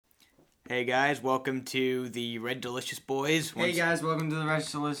Hey guys, welcome to the Red Delicious Boys. Hey guys, welcome to the Red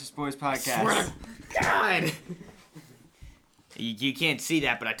Delicious Boys podcast. Swear to God! You can't see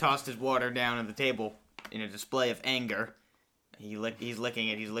that, but I tossed his water down on the table in a display of anger. He's licking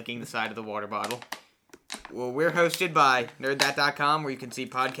it. He's licking the side of the water bottle. Well, we're hosted by NerdThat.com, where you can see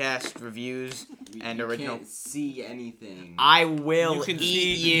podcast reviews and original. You can't see anything. I will You can eat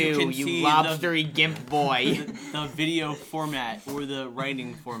see- you, you can you see lobstery gimp boy. the video format or the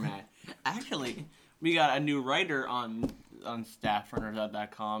writing format. Actually, we got a new writer on staff for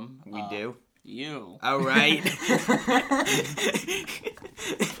NerdThat.com. We do. You. All right.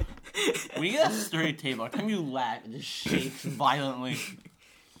 We got a sturdy table. Every time you laugh, it just shakes violently.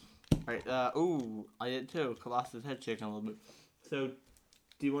 Alright, ooh, I did too. Colossus head shaking a little bit. So,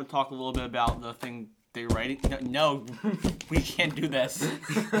 do you want to talk a little bit about the thing they're writing? No, we can't do this.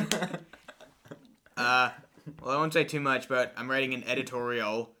 Well, I won't say too much, but I'm writing an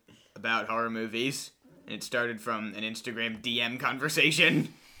editorial about horror movies, and it started from an Instagram DM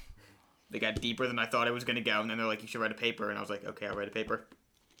conversation. They got deeper than I thought it was going to go, and then they're like, you should write a paper, and I was like, okay, I'll write a paper.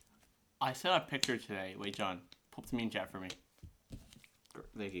 I sent a picture today. Wait, John, pop the meme chat for me.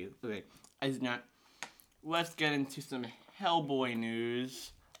 Thank you. Okay, let's get into some Hellboy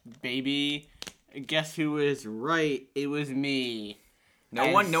news, baby. Guess who was right? It was me.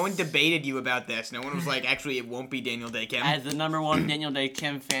 No one debated you about this. No one was like, actually, it won't be Daniel Day Kim. As the #1 Daniel Day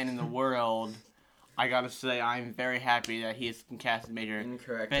Kim fan in the world, I gotta say I'm very happy that he is cast as Major.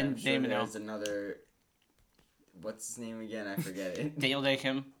 Incorrect. Ben I'm sure Damon. there's another. What's his name again? I forget it. Daniel Day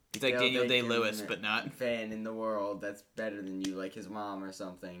Kim. He's like Daniel Day Day-Lewis, Kim but not. Fan in the world that's better than you, like his mom or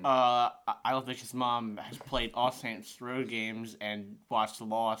something. I don't think his mom has played All Saints Road games and watched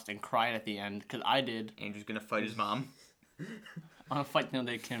Lost and cried at the end, because I did. Andrew's gonna fight his mom. I'm gonna fight Daniel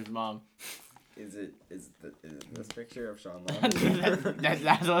Day Kim's mom. Is it this picture of Sean Long?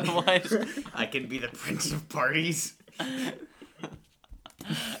 That's what it was. I can be the prince of parties.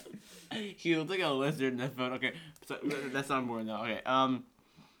 He looks like a lizard in that photo. Okay, so that's not more though. Okay,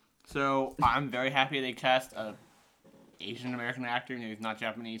 so I'm very happy they cast a Asian American actor. No, he's not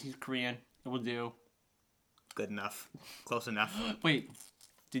Japanese. He's Korean. It will do. Good enough. Close enough. Wait,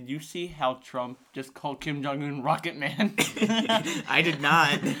 did you see how Trump just called Kim Jong Un Rocket Man? I did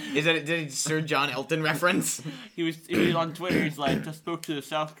not. Is that a Sir John Elton reference? He was on Twitter. He's like, just spoke to the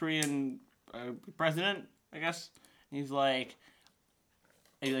South Korean president, I guess. And he's like,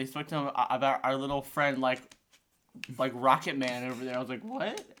 he spoke to him about our little friend, like Rocket Man over there. I was like,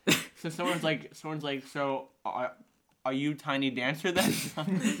 what? So someone's like, so are you Tiny Dancer then?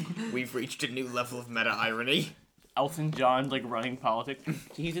 We've reached a new level of meta irony. Elton John's like running politics.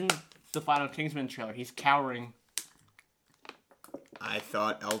 He's in the final Kingsman trailer. He's cowering. I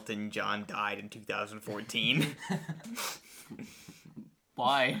thought Elton John died in 2014.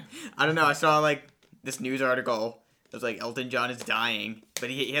 Why? I don't know. I saw like this news article. It was like Elton John is dying, but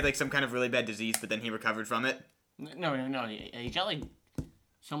he had like some kind of really bad disease, but then he recovered from it. No. He got like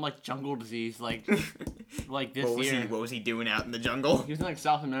some like jungle disease, like this What year. was he doing out in the jungle? He was in like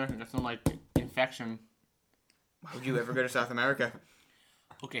South America. Got some like infection. Why would you ever go to South America?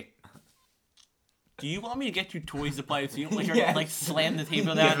 Okay. Do you want me to get you toys to play so you don't Yes. like slam the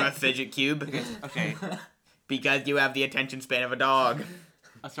table You have down? a fidget cube? Okay. Because you have the attention span of a dog.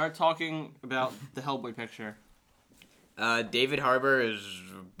 I start talking about the Hellboy picture. David Harbour is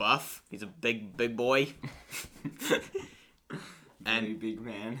buff. He's a big boy. And And big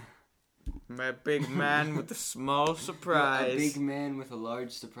man. my big man with a small surprise. A big man with a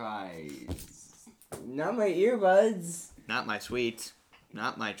large surprise. Not my earbuds. Not my sweets.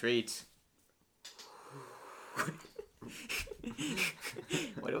 Not my treats.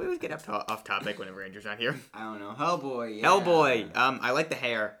 Why do we always get off topic whenever Andrew's not here? I don't know. Hellboy. Yeah. Hellboy. I like the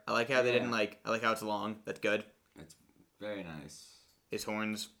hair. I like how they Yeah. didn't I like how it's long. That's good. It's very nice. His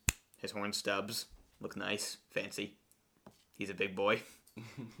horn stubs look nice, fancy. He's a big boy.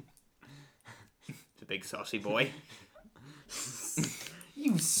 He's a big saucy boy.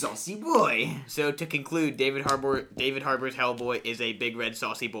 You saucy boy. So to conclude, David Harbour's Hellboy is a big red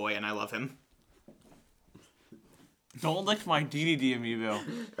saucy boy, and I love him. Don't lick my DDD amiibo.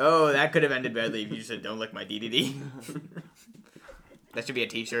 Oh, that could have ended badly if you just said, "Don't lick my DDD." That should be a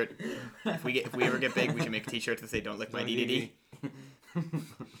T-shirt. If we ever get big, we should make a T-shirt that say, "Don't lick my DDD."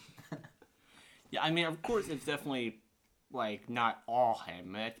 Yeah, I mean, of course, it's definitely like not all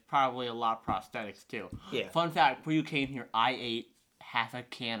him. It's probably a lot of prosthetics too. Yeah. Fun fact: before you came here, I ate half a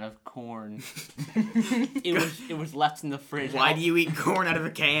can of corn. It was left in the fridge. Why do you eat corn out of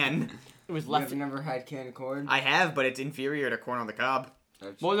a can? It was You left. have never had canned corn? I have, but it's inferior to corn on the cob.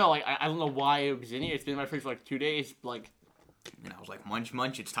 Well, no, like I don't know why it was in here. It's been in my fridge for like 2 days. Like And I was like, munch,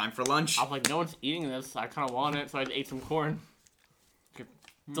 munch, it's time for lunch. I was like, no one's eating this. I kind of want it, so I ate some corn.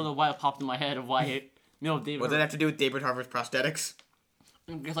 Don't know why it popped in my head of why it. David. What did that have to do with David Harbour's prosthetics?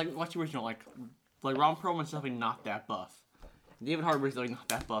 Because what's the original? Like Ron Perlman's definitely not that buff. David Harbour's like not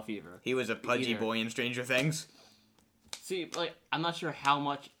that buff either. He was a pudgy boy in Stranger Things. See, like I'm not sure how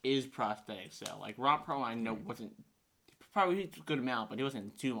much is prosthetics though. Like Ron Perlman, I know wasn't probably a good amount, but he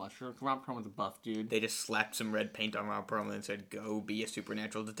wasn't too much. Ron Perlman's a buff dude. They just slapped some red paint on Ron Perlman and said, "Go be a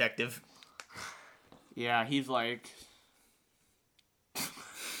supernatural detective." Yeah, he's like.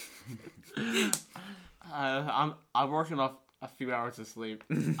 I'm working off a few hours of sleep.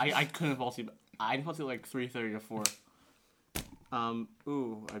 I couldn't fall asleep. I didn't fall asleep like 3:30 to 4.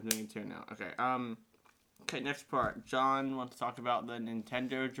 Ooh, I'm doing it here now. Okay. Okay, next part. John wants to talk about the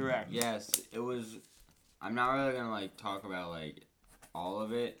Nintendo Direct. Yes, it was. I'm not really gonna like talk about like all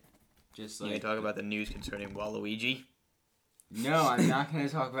of it. Just You like talk about the news concerning Waluigi. No, I'm not gonna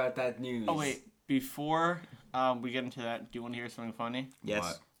talk about that news. Oh wait, before we get into that, do you want to hear something funny? Yes.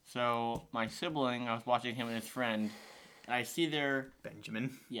 What? So my sibling, I was watching him and his friend, and I see their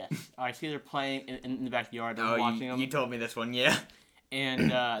Benjamin. I see they're playing in the backyard. I'm Oh, watching them. you told me this one, yeah.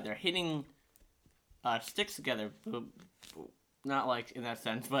 And they're hitting sticks together. Not like in that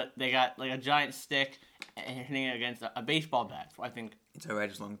sense, but they got like a giant stick and they're hitting it against a baseball bat. I think, It's alright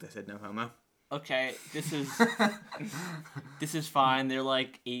as long as they said no homo. okay, this is fine. They're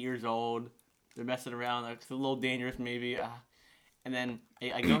like 8 years old. They're messing around. Like, it's a little dangerous maybe. And then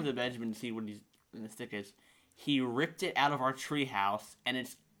I go to Benjamin to see what the stick is. He ripped it out of our treehouse, and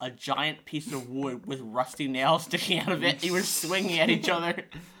it's a giant piece of wood with rusty nails sticking out of it. He was swinging at each other,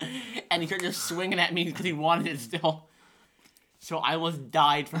 and he started just swinging at me because he wanted it still. So I almost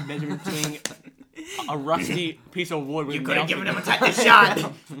died from Benjamin swinging a rusty piece of wood with You could have nails given him a tetanus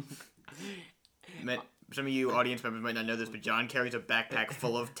shot! Some of you audience members might not know this, but John carries a backpack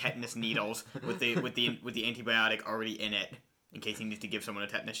full of tetanus needles with the antibiotic already in it, in case he needs to give someone a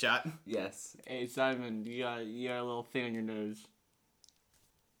tetanus shot. Yes. Hey Simon, you got a little thing on your nose.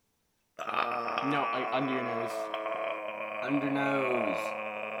 No, like under your nose. Under nose.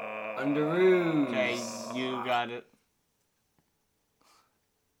 Under roof. Okay, you got it.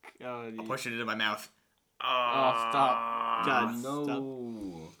 Oh, I'll push it into my mouth. Oh, stop. God, No.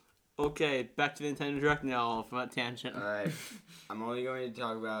 stop. Okay, back to the Nintendo Direct now from that tangent. Alright. I'm only going to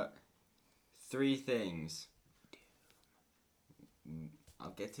talk about 3 things. I'll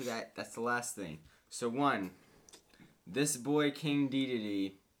get to that. That's the last thing. So 1. This boy King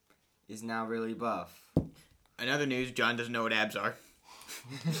Dedede is now really buff. Another news, John doesn't know what abs are.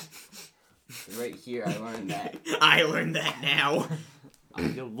 Right here, I learned that. I learned that now.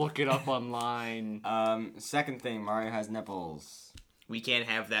 You'll look it up online. Second thing, Mario has nipples. We can't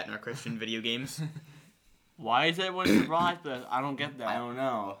have that in our Christian video games. Why is everyone surprised? But I don't get that. I don't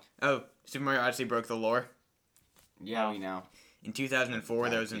know. Oh, Super Mario Odyssey broke the lore. Yeah, No. we know. In 2004,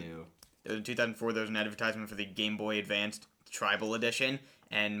 there was Too. an advertisement for the Game Boy Advanced Tribal Edition,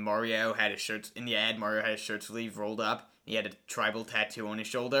 and Mario had his shirts in the ad. Mario had his shirt sleeve rolled up. He had a tribal tattoo on his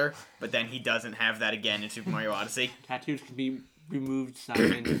shoulder, but then he doesn't have that again in Super Mario Odyssey. Tattoos can be removed,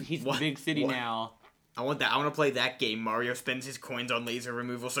 Simon. He's What? in Big City What? now. I want that. I want to play that game. Mario spends his coins on laser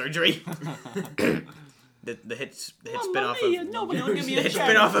removal surgery. the hit spin-off of Nobody will give me the a hit check.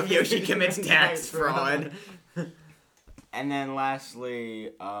 spin-off of Yoshi commits tax fraud. And then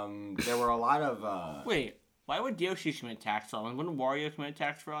lastly, there were a lot of, Wait, why would Yoshi commit tax fraud? Wouldn't Wario commit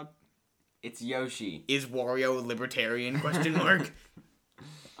tax fraud? it's Yoshi. Is Wario a libertarian? Question mark.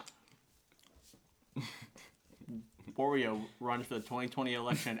 Wario runs for the 2020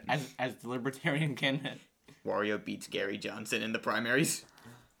 election as the Libertarian candidate. Wario beats Gary Johnson in the primaries.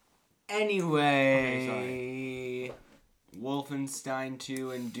 Anyway, Wolfenstein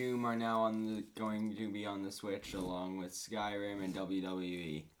 2 and Doom are now going to be on the Switch along with Skyrim and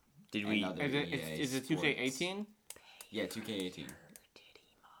WWE. Did And we? other Is EA it 2K18? Yeah, 2K18.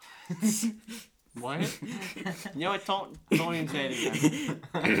 What? You know what? Don't even say it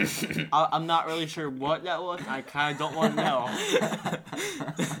again. I'm not really sure what that was. I kind of don't want to know.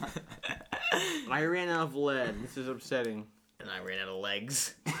 I ran out of lead. This is upsetting. And I ran out of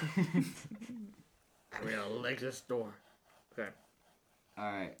legs. I ran out of legs at the store. Okay.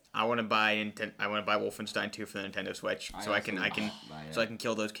 Alright. I want to buy Wolfenstein 2 for the Nintendo Switch, so I can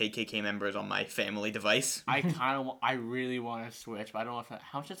kill those KKK members on my family device. I really want to Switch, but I don't know if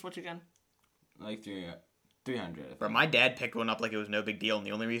how much is Switch again? Like 300. But my dad picked one up like it was no big deal, and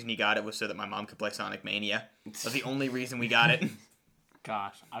the only reason he got it was so that my mom could play Sonic Mania. That's the only reason we got it.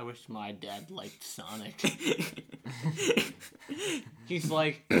 Gosh, I wish my dad liked Sonic. He's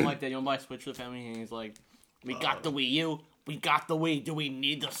like, I'm like, Dad, you want to buy a Switch for the family? And he's like, we got the Wii U. We got the Wii. Do we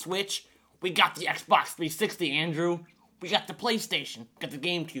need the Switch? We got the Xbox 360, Andrew. We got the PlayStation. Got the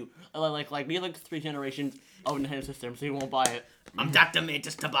GameCube. We have 3 generations of Nintendo system, so you won't buy it. I'm Dr.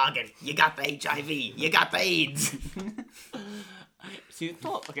 Mantis Toboggan. You got the HIV. You got the AIDS. Season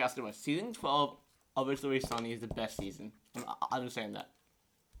 12. Okay, I'll say much. Season 12 of It's Always Sunny is the best season. I'm just saying that.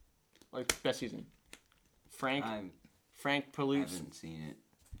 Best season. Frank I Palouse. haven't seen it.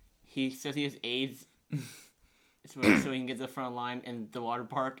 He says he has AIDS. So he can get to the front line in the water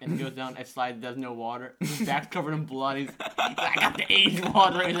park and goes down a slide that does no water. His back's covered in blood. He's like, I got the AIDS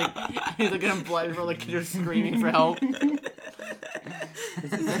water. He's like getting blood from kids are screaming for help.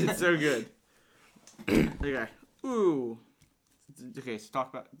 It's so good. Okay. Ooh. Okay, so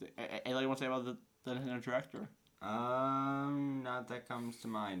talk about. Anything you want to say about the Nintendo Director? Not that comes to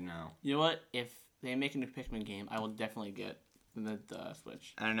mind now. You know what? If they make a new Pikmin game, I will definitely get the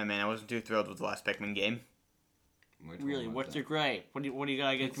Switch. I don't know, man. I wasn't too thrilled with the last Pikmin game. Really? What's your grade? What do you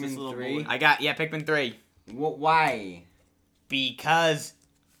got against Pikmin this little 3? boy? Pikmin 3. Why? Because,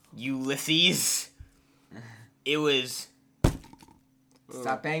 Ulysses, it was...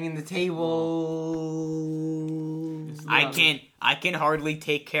 Stop banging the table. I can hardly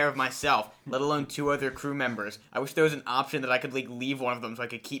take care of myself, let alone 2 other crew members. I wish there was an option that I could leave one of them so I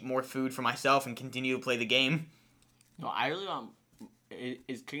could keep more food for myself and continue to play the game. No, I really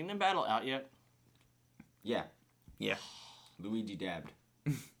is Kingdom Battle out yet? Yeah. Yeah. Luigi dabbed.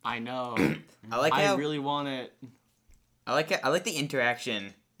 I know. I really want it. I like the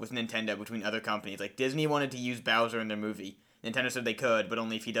interaction with Nintendo between other companies. Like Disney wanted to use Bowser in their movie. Nintendo said they could, but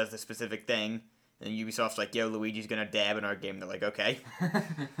only if he does the specific thing. And Ubisoft's like, yo, Luigi's gonna dab in our game. They're like, okay.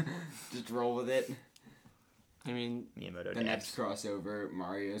 Just roll with it. I mean, Miyamoto The dabs. next crossover,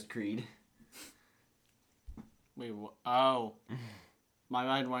 Mario's Creed. wait, oh. My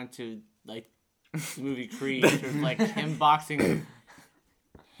mind went to, the movie Creed, which was, him boxing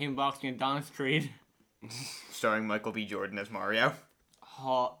Adonis Creed. Starring Michael B. Jordan as Mario.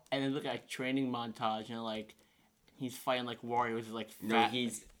 Oh, and then look at training montage, and, he's fighting, warriors, No, fat...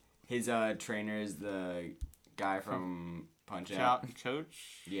 his trainer is the guy from Punch Out.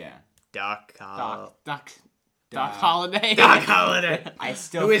 Coach? Yeah. Doc Holiday. Doc Holiday. I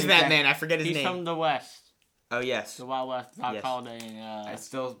still Who is think that man? I forget his He's name. from the West. Oh, yes. The Wild West. Doc Yes. Holiday. And, I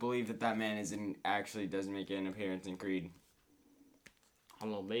still believe that man actually does make an appearance in Creed. I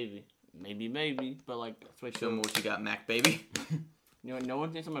don't know, maybe, but switch Show me what you got, Mac, baby. You know, no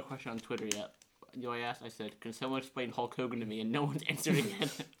one's answered my question on Twitter yet. You know, I asked. I said, "Can someone explain Hulk Hogan to me?" And no one's answered again.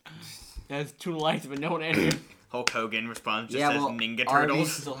 That's 2 likes, but no one answered. Hulk Hogan responds just Yeah, says well, Ninja Arby's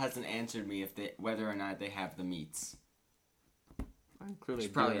Turtles. still hasn't answered me whether or not they have the meats. Clearly,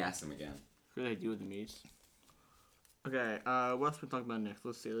 Should probably ask them again. Clearly, they do with the meats. Okay. What else we talking about next?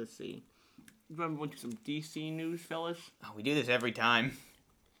 Let's see. You want to go into some DC news, fellas? Oh, we do this every time.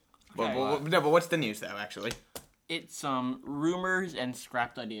 Okay. But what's the news, though, actually? It's some rumors and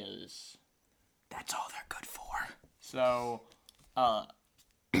scrapped ideas. That's all they're good for. So,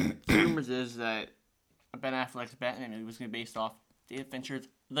 rumors is that Ben Affleck's Batman movie was going to be based off The Adventures,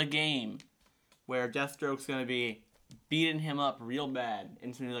 the game, where Deathstroke's going to be beating him up real bad,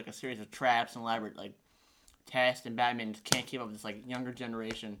 and it's going to be a series of traps and elaborate tests, and Batman just can't keep up with this younger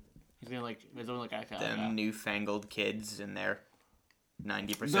generation. He's going to there's only Them newfangled kids and their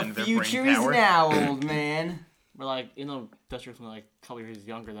 90% The of their brain future is power. now, old man. But Deathstroke's a couple years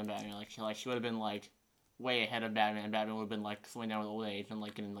younger than Batman. He would have been way ahead of Batman. Batman would have been slowing down with old age and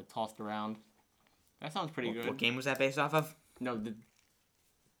getting tossed around. That sounds pretty good. What game was that based off of? No,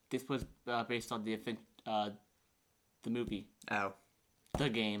 this was based on the movie, Oh. the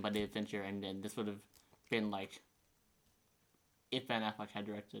game by David Fincher, and then this would have been if Ben Affleck had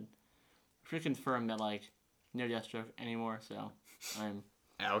directed. Should confirm that no Deathstroke anymore. So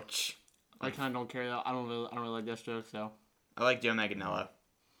Ouch. I kind of don't care though. I don't really like Deathstroke. So I like Joe Manganiello.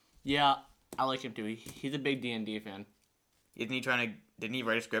 yeah, I like him too. He's a big D&D fan. Didn't he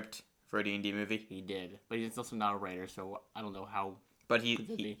write a script for a D&D movie? He did, but he's also not a writer, so I don't know how. But could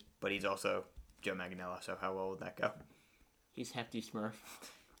that be. but he's also Joe Manganiello, so how well would that go? He's Hefty Smurf.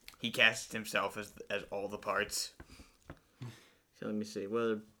 He casts himself as all the parts. So let me see.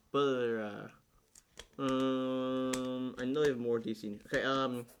 Whether I know they have more DC news.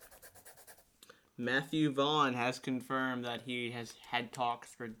 Okay, Matthew Vaughn has confirmed that he has had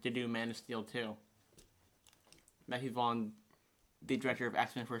talks to do Man of Steel 2. Matthew Vaughn, the director of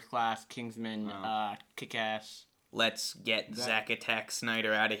X-Men First Class, Kingsman, Kick-Ass. Let's get Zack Attack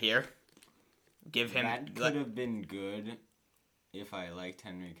Snyder out of here. Give him... That could have been good if I liked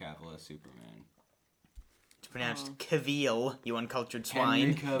Henry Cavill as Superman. It's pronounced Cavill, you uncultured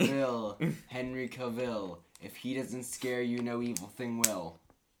swine. Henry Cavill. Henry Cavill. If he doesn't scare you, no evil thing will.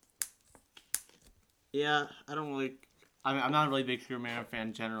 Yeah, I don't really. I mean, I'm not a really big Superman fan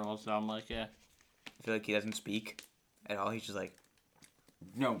in general, so I'm like, yeah. I feel like he doesn't speak at all. He's just like,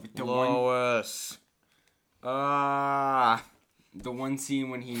 No, but Lois. Ah. the one scene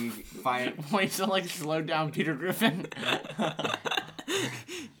when he Wait, so like slow down Peter Griffin.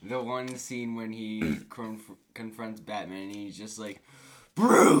 the one scene when he confronts Batman and he's just like,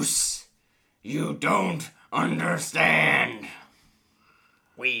 Bruce, you don't understand.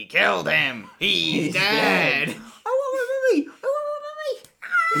 We killed him. He's dead. I want my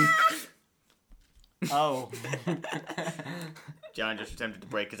movie. Oh. John just attempted to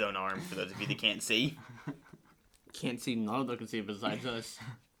break his own arm, for those of you that can't see. Can't see, none of them can see besides us.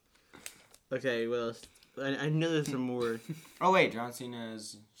 Okay, well, I know there's some more. Oh wait, John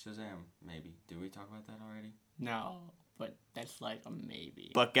Cena's Shazam. Maybe. Did we talk about that already? No, but that's like a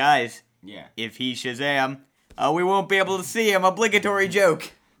maybe. But guys, Yeah. if he's Shazam, we won't be able to see him. Obligatory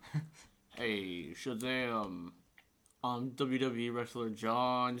joke. Hey, Shazam. WWE wrestler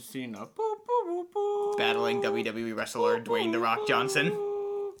John Cena. Boop, boop, boop, boop. Battling WWE wrestler Dwayne The Rock Johnson.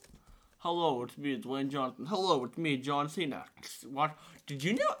 Hello, it's me, Dwayne Johnson. Hello, it's me, John Cena. What? Did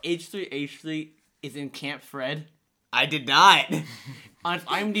you know H3H3 is in Camp Fred? I did not. On its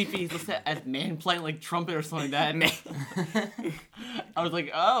IMDb, he's listed as man playing like trumpet or something like that. I was like,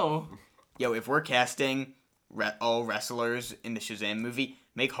 oh. Yo, if we're casting all wrestlers in the Shazam movie,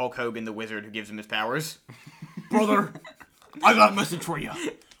 make Hulk Hogan the wizard who gives him his powers. Brother, I got a message for you.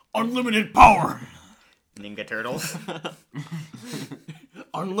 Unlimited power. Ninja Turtles.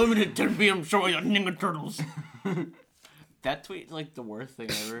 Unlimited 10 p.m. show you Ninja Turtles. That tweet is like the worst thing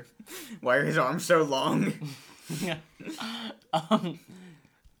ever. Why are his arms so long? Yeah. Oh.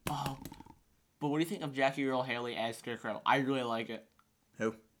 But what do you think of Jackie Earle Haley as Scarecrow? I really like it.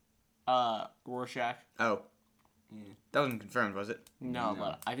 Who? Rorschach. Oh. That wasn't confirmed, was it? No, No.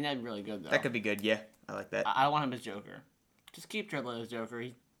 but I think that'd be really good though. That could be good, yeah. I like that. I want him as Joker. Just keep Jared Leto as Joker.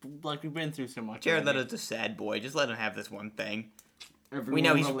 We've been through so much. Jared already. Leto's a sad boy. Just let him have this one thing. Everyone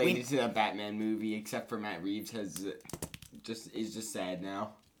know he's- related to that Batman movie except for Matt Reeves is just sad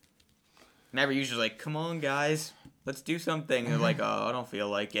now. Matt Reeves was like, come on, guys. Let's do something. They're like, oh, I don't feel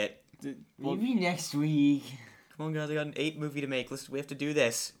like it. Well, Maybe next week. Come on, guys. I got an 8 movie to make. We have to do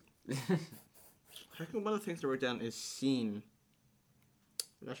this. I think one of the things to write down is scene.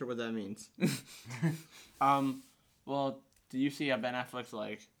 I'm not sure what that means. Well, do you see how Ben Affleck's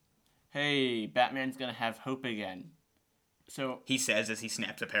like, hey, Batman's gonna have hope again? So He says as he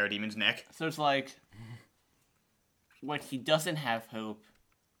snaps a Parademon's neck. So it's like, when he doesn't have hope,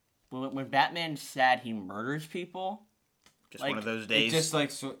 when Batman's sad, he murders people. Just Like, one of those It's days. just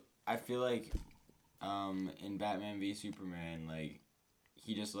like so. I feel like, in Batman v Superman, like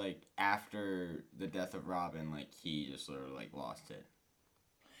he just like after the death of Robin, like he just sort of like lost it.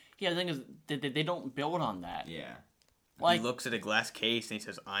 Yeah, the thing is, they don't build on that. Yeah. Like, he looks at a glass case and he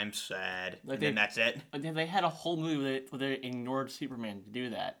says, I'm sad. Like And then that's it. they had a whole movie where they ignored Superman to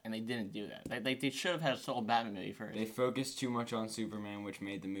do that, and they didn't do that. They should have had a sole Batman movie first. They focused too much on Superman, which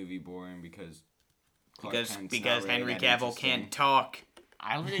made the movie boring because Clark Kent's not Because really Henry that Cavill interesting. can't talk.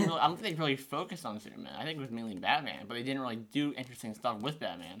 I don't think they really focused on Superman. I think it was mainly Batman, but they didn't really do interesting stuff with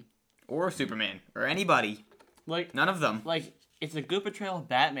Batman. Or Superman. Or anybody. Like, None of them. it's a good portrayal of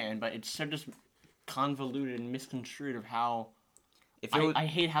Batman, but it's so just convoluted and misconstrued of how. If it was, I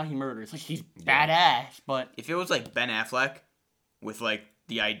hate how he murders. Like, he's badass, but if it was like Ben Affleck with like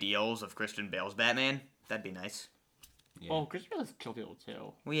the ideals of Christian Bale's Batman, that'd be nice. Yeah. well, Chris Bale kill people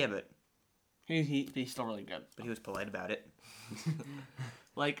too. Well, yeah, but He's still really good. he was polite about it.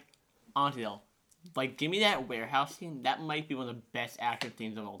 Like, honestly though, like, give me that warehouse scene. That might be one of the best action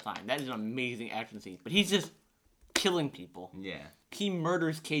scenes of all time. That is an amazing action scene. But he's just killing people. Yeah. He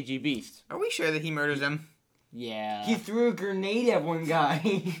murders KG Beast. Are we sure that he murders him? Yeah. He threw a grenade at one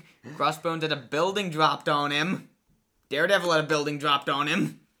guy. Crossbones had a building dropped on him. Daredevil had a building dropped on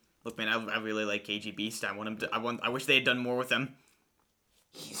him. Look, man, I really like KG Beast. I want him to. I wish they had done more with him.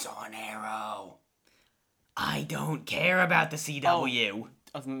 He's on Arrow. I don't care about the CW.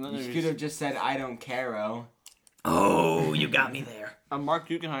 You could have just said, I don't care. Oh, you got me there. Mark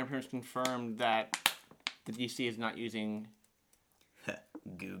Guggenheim has confirmed that the DC is not using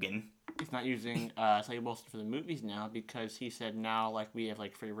Guggen. Slade Wilson for the movies now because he said now like we have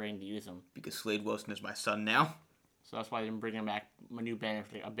like free reign to use them. Because Slade Wilson is my son now. So that's why they didn't bring him back. My new band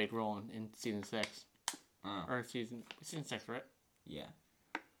for like, a big role in season 6 or season 6, right? Yeah.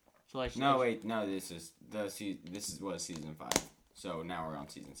 So like No, wait, no. This is was season 5. So now we're on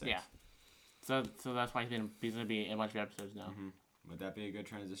season 6. Yeah. So that's why he's gonna be in a bunch of episodes now. Would that be a good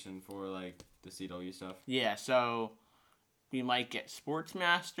transition for like the CW stuff? Yeah, so we might get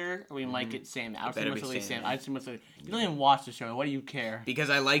Sportsmaster, or we might get Sandman. I would say better be mostly Sandman. Sandman. I'd say mostly. You don't even watch the show. Why do you care? Because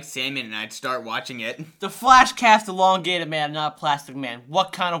I like Sandman and I'd start watching it. The Flash cast Elongated Man, not Plastic Man.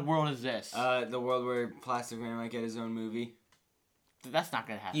 What kind of world is this? The world where Plastic Man might get his own movie. That's not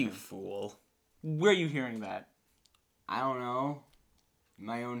gonna happen. You fool. Where are you hearing that? I don't know.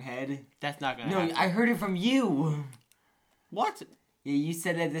 My own head. That's not gonna No, happen. I heard it from you. What? Yeah, you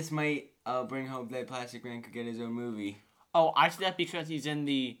said that this might bring hope that Plastic Man could get his own movie. Oh, I said that because he's in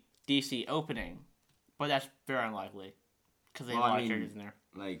the DC opening, but that's very unlikely because they have a lot of characters in there.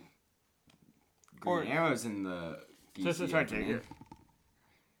 Like, Green Arrow's in the DC sorry, opening.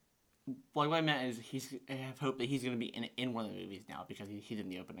 Like what I meant is I have hope that he's gonna be in one of the movies now because he's in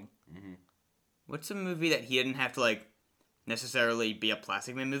the opening. What's a movie that he didn't have to, like, necessarily be a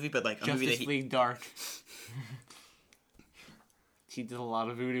Plastic Man movie, but, like, a movie that Justice he... League Dark. He did a lot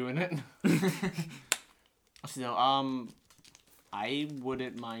of voodoo in it. So, I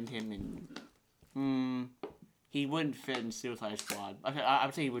wouldn't mind him in. He wouldn't fit in Suicide Squad. I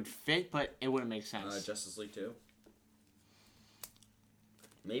would say he would fit, but it wouldn't make sense. Justice League 2.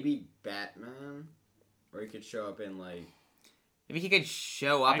 Maybe Batman? Or he could show up in, like... Maybe he could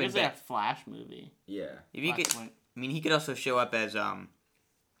show up I guess in... like a Flash movie. Yeah. If he could... Flashpoint. I mean, he could also show up as,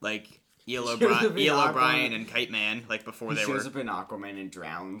 like, Eel Shows up in O'Brien Aquaman. and Kite Man, like, before He they shows were... up in Aquaman and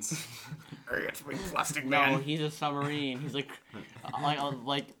drowns. It's Plastic No, Man. he's a submarine. He's like Aquaman's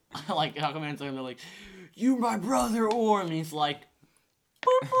like, they're like, you my brother, Orm. And he's like,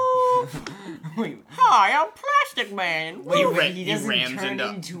 boop boop. Wait, Hi, I'm Plastic Man. Wait, Woo." he rams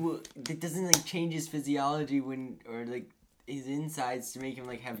into... It doesn't, like, change his physiology when... Or, like, his insides to make him,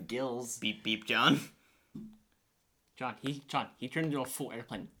 like, have gills. Beep, beep, John. John, he turned into a full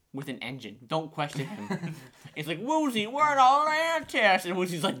airplane with an engine. Don't question him. It's like, Woozy, we're in Atlantis! And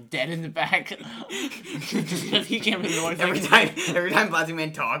Woozy's like dead in the back. Just because he can't make noise. Every time Plastic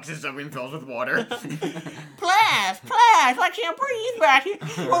Man talks, his submarine fills with water. Splash! I can't breathe back here.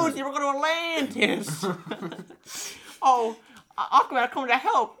 Woozy, we're going to Atlantis. Oh, Aquaman, come to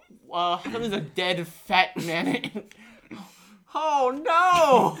help. There's a dead fat man. Oh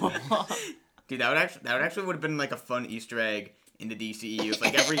no! Dude, that would actually would have been like a fun Easter egg in the DCEU. It's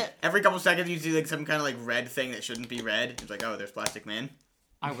like every couple seconds you see like some kind of like red thing that shouldn't be red. It's like, oh, there's Plastic Man.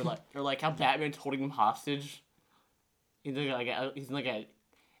 I would like, or like how Batman's holding him hostage. He's like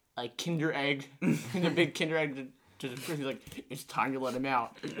a Kinder Egg, in a big Kinder Egg. He's like, it's time to let him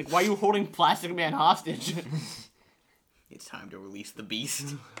out. Like, why are you holding Plastic Man hostage? It's time to release the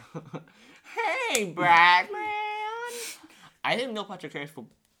beast. Hey, Batman! I think Neil Patrick Harris will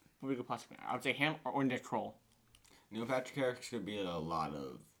be a good Plastic Man. I would say him or Nick Kroll. Neil Patrick Harris could be a lot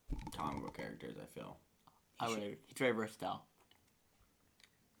of comic book characters, I feel. I would agree. He's very versatile.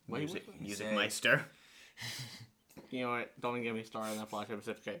 Music Meister. You know what? Don't even get me started on that Flash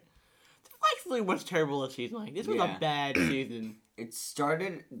episode. Okay. The Flash really was terrible this season. Like, this was Yeah. a bad season. It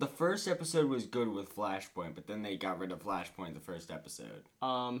started... The first episode was good with Flashpoint, but then they got rid of Flashpoint the first episode.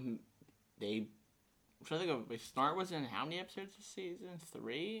 They... So I think Snart was in how many episodes this season?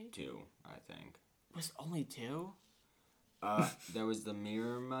 3? 2, I think. Was it only 2? There was the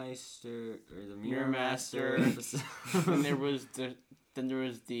Mirror Meister... Or the Mirror Mirror Master Master. episode. And there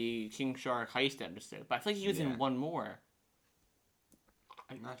was the King Shark heist episode. But I feel like he was Yeah. in one more.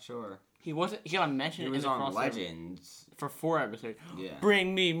 I'm not sure. He wasn't. He got mentioned. He was in the on crossover Legends. for 4 episodes. Yeah.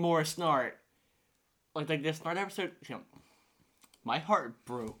 Bring me more Snart. Like this Snart episode. You know, my heart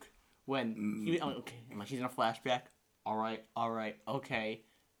broke when he. Okay, like he's in a flashback. All right, okay.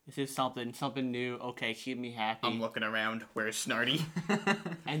 This is something new. Okay, keep me happy. I'm looking around. Where's Snarty?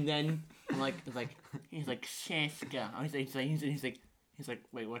 And then he's like Shaska. He's like,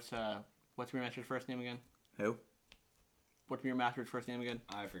 wait, what's Mirror Master's first name again? Who? What's Mirror Master's first name again?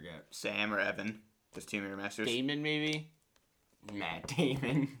 I forget. Sam or Evan? Just 2 Mirror Masters. Damon, maybe. Matt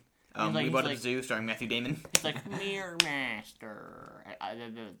Damon. We bought a zoo starring Matthew Damon. It's like Mirror Master.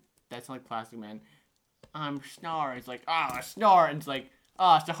 That's like Plastic Man. I'm Snar. It's like, Snar. And it's like,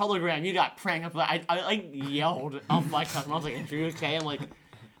 it's a hologram. You got pranked. I like yelled off my customer. I was like, are you okay? I'm like,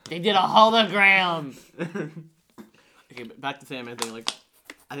 they did a hologram. Okay, but back to Sandman thing. Like,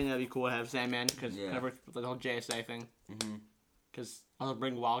 I think that'd be cool to have Sandman because the whole JSA thing. Because I'll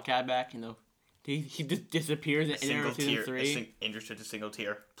bring Wildcat back. You know, he just disappears in Arrow season 3. Interested to single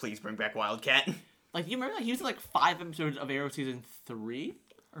tier. Please bring back Wildcat. Like, you remember that he was in like 5 episodes of Arrow season 3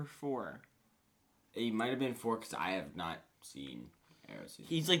 or 4. It might have been 4 because I have not seen Arrow season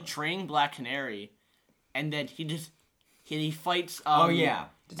He's like 4. training Black Canary, and then he he fights. Oh yeah.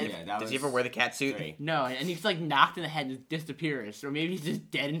 Does that he ever wear the cat suit? 3. No, and he's like knocked in the head and disappears, or maybe he's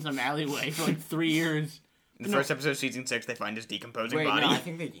just dead in some alleyway for like 3 years. In the first episode of season 6, they find his decomposing Wait, body. no, I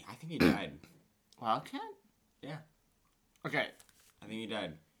think he died. Wildcat? Yeah. Okay, I think he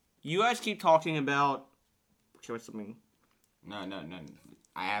died. you guys keep talking about. Okay, what's something? No.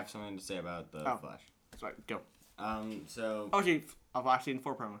 I have something to say about the Oh. Flash. Sorry, go. So Oh, gee, I've watched season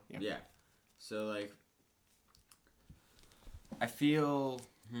 4 promo. Yeah. yeah. So like, I feel.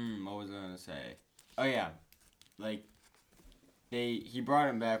 What was I gonna say? Oh yeah, like, he brought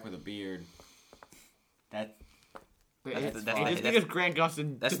him back with a beard. That. It's that's because Grant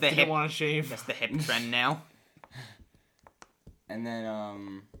Gustin didn't want to shave. That's the hip trend now. And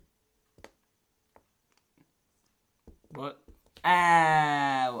then What?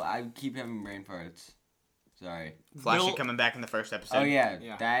 I keep having brain farts. Sorry. Flash Will- is coming back in the first episode. Oh yeah,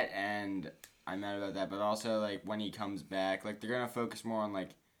 Yeah. that, and I'm mad about that. But also like when he comes back, like they're gonna focus more on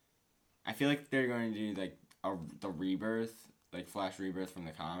like. I feel like they're going to do like the rebirth, like Flash rebirth from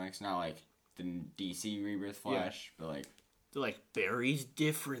the comics, not like the DC rebirth Flash, but like They're like, Barry's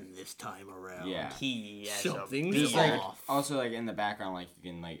different this time around. yeah. He has Something's a Just beard. like off. also like in the background, like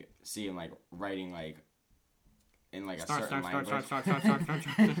you can like see him like writing like in like a certain language. Start.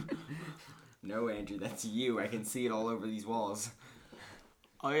 No, Andrew, that's you. I can see it all over these walls.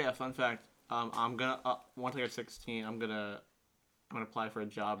 Oh yeah, fun fact. I'm gonna once I get 16, I'm gonna apply for a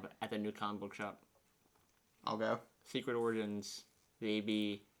job at the new comic book shop. I'll go. Secret Origins,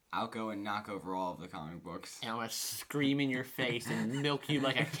 baby. I'll go and knock over all of the comic books. And I'm gonna scream in your face and milk you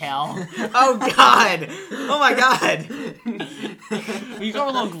like a cow. Oh God! Oh my God! You got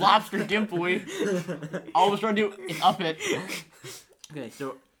a little lobster dimple. All I was trying to do is up it. Okay,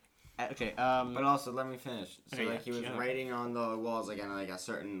 so. Okay, But also, let me finish. So, Okay, like, he was yeah. writing on the walls, like, in, like, a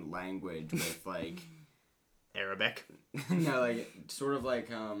certain language with, like... Arabic. no, like, sort of like,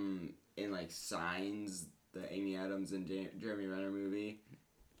 in, like, Signs, the Amy Adams and Jeremy Renner movie.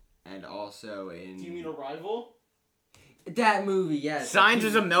 And also in... Arrival? That movie, yes. Signs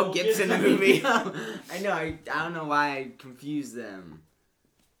is a Mel Gibson movie. I know, I don't know why I confused them.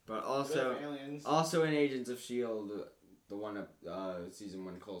 But also in Agents of S.H.I.E.L.D., the one up, season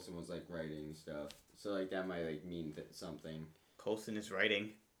 1, Coulson was, like, writing stuff. So, like, that might, like, mean something. Coulson is writing.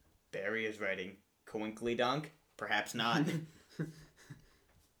 Barry is writing. Coinkly Dunk? Perhaps not.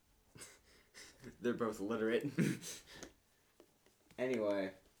 They're both literate. Anyway.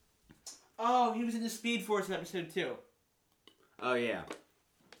 Oh, he was in the Speed Force in episode 2. Oh, yeah.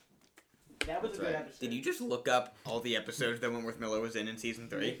 That was a good episode. Did you just look up all the episodes that Wentworth Miller was in season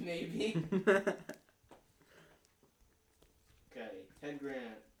 3? Maybe. Okay, Ted Grant.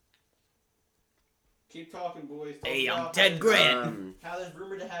 Keep talking, boys. Talk Hey, I'm about Ted how- Grant. How there's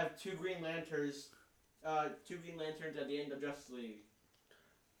rumored to have two Green Lanterns at the end of Justice League.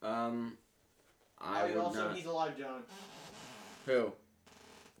 I would also, not... he's alive, John. Who?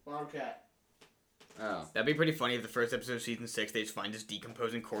 Wildcat. Oh. That'd be pretty funny if the first episode of season 6 they just find his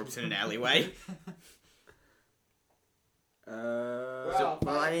decomposing corpse in an alleyway.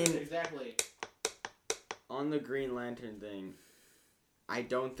 I mean, exactly. on the Green Lantern thing, I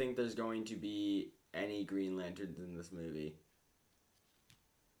don't think there's going to be any Green Lanterns in this movie.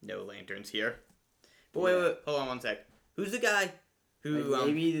 No lanterns here. But wait, hold on one sec. Who's the guy who... Like,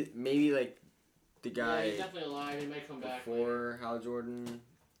 maybe like the guy he's definitely alive. He might come back. before Hal Jordan.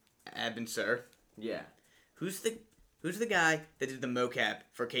 Abin Sur. Yeah. Who's the guy that did the mocap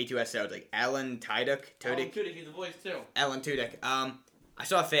for K2SO? It's like Alan Tudyk. Alan Tudyk, he's the voice too. Alan Tudyk. I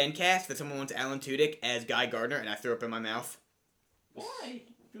saw a fan cast that someone wants Alan Tudyk as Guy Gardner, and I threw up in my mouth. Why?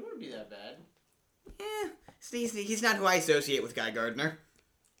 It wouldn't be that bad. Yeah, he's not who I associate with Guy Gardner.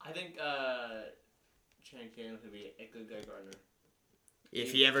 I think Channing Tatum could be a good Guy Gardner.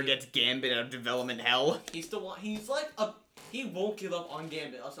 If he ever gets Gambit out of development hell. He won't give up on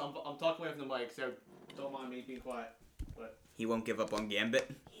Gambit. Also, I'm talking away from the mic, so don't mind me being quiet. But He won't give up on Gambit.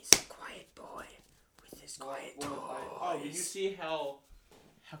 He's a quiet boy with his quiet toys. Oh, did you see how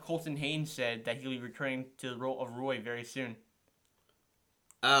Colton Haynes said that he'll be returning to the role of Roy very soon?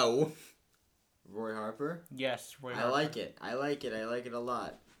 Oh. Roy Harper? Yes, Roy. I like it. I like it a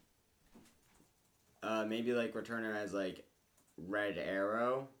lot. Maybe like return him as like Red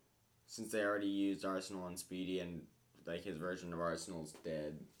Arrow, since they already used Arsenal and Speedy, and like his version of Arsenal's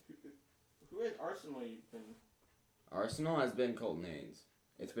dead. Who has Arsenal been? Arsenal has been Colton Haynes.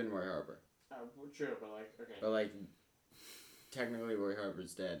 It's been Roy Harper. True, but like, okay. But like, technically Roy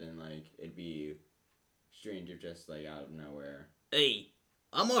Harper's dead, and like it'd be strange if just like out of nowhere. Hey,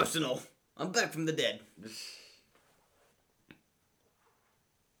 I'm Arsenal. I'm back from the dead.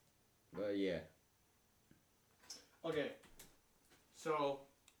 But yeah. Okay, So,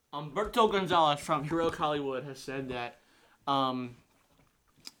 Berto Gonzalez from Heroic Hollywood has said that,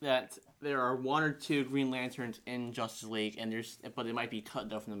 that there are 1 or 2 Green Lanterns in Justice League, but they might be cut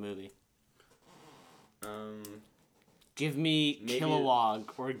though from the movie. Give me Maybe- Kilowog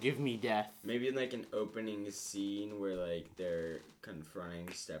or give me death. Maybe in like an opening scene where like they're confronting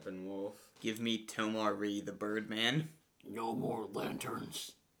Steppenwolf. Give me Tomar Ree, the Birdman. No more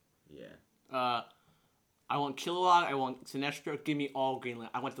lanterns. Yeah. I want Kilowog. I want Sinestro. Give me all Green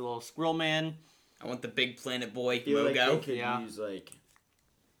Lantern. I want the little Squirrel Man. I want the big planet boy I feel like logo. they could Yeah. use like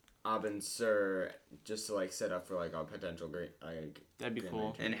Abin Sur just to like set up for like a potential great like. That'd be Green cool.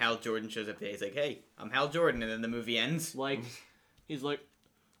 Lantern. And Hal Jordan shows up there. He's like, "Hey, I'm Hal Jordan," and then the movie ends. Like, he's like,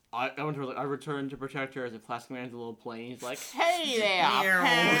 I returned to protect her as a Plastic Man's a little plane. He's like, hey there,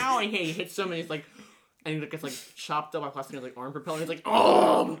 pal. And he hits him, and he's like, and he gets like chopped up by Plastic Man's like arm propeller. And he's like,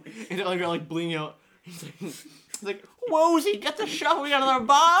 oh, and they're like bleeding out. He's like, Woozy, get the shovel. We got another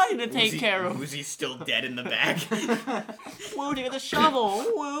body to take care of. Woozy's still dead in the back. Woozy, get the shovel.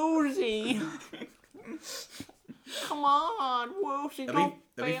 Woozy. Come on, Woozy, That'd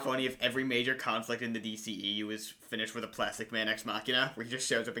be funny if every major conflict in the DCEU was finished with a Plastic Man Ex Machina, where he just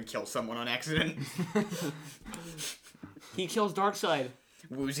shows up and kills someone on accident. He kills Darkseid.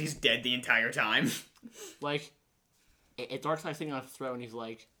 Woozy's dead the entire time. Like, Darkseid's sitting on his throne, he's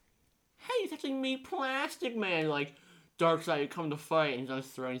like, hey, it's actually me, Plastic Man. Like, Darkseid, you come to fight, and he's on his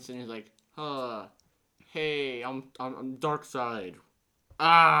throne, and he's like, hey, I'm Darkseid.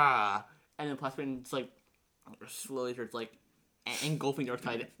 Ah! And then Plastic Man's like, slowly starts like, engulfing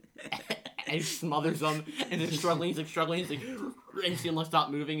Darkseid, and he smothers him, and he's struggling, he's like, and you see him like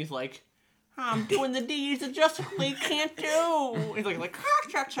stop moving, he's like, I'm doing the deeds that Justice League can't do! He's like,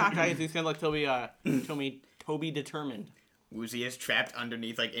 cha-cha-cha-cha, he's kind of like Toby Determined. Woozy is trapped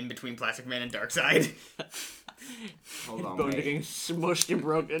underneath, like, in between Plastic Man and Darkseid. Hold on, Bones are wait. getting smushed and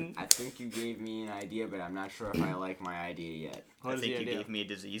broken. I think you gave me an idea, but I'm not sure if I like my idea yet. I think you gave me a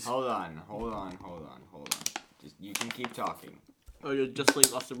disease. Hold on. Just you can keep talking. Oh, you just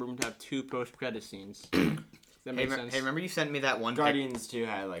leave us the room to have 2 post-credit scenes. That Hey, makes sense. hey, remember you sent me that one Guardians 2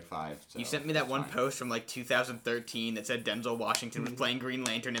 had like 5. So You sent me that it's one fine. post from like 2013 that said Denzel Washington was playing Green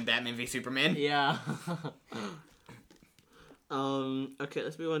Lantern in Batman v Superman. Yeah. Okay,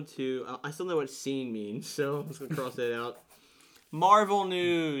 let's move on to... I still know what scene means, so I'm just going to cross that out. Marvel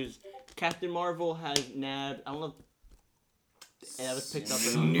news! Captain Marvel has nabbed... I don't know if that was picked up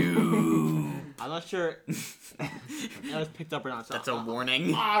or not. No. I'm not sure if that was picked up or not. So That's a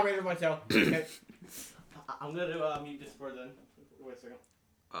warning. I rated myself. Okay. I'm going to mute Discord then. Wait a second.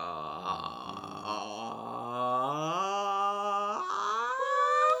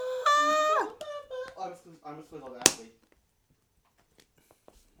 I'm just going to Ashley.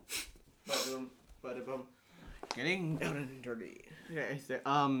 Ba-boom. Getting down and dirty. Okay, so,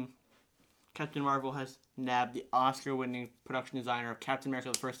 Captain Marvel has nabbed the Oscar-winning production designer of Captain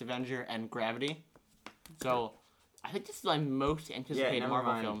America: The First Avenger and Gravity. So, I think this is my most anticipated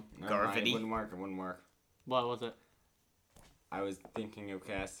Marvel film. Gravity. It wouldn't work. What was it? I was thinking of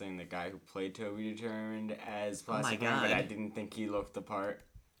casting the guy who played Toby Determined as Plastic my Man, but God. I didn't think he looked the part.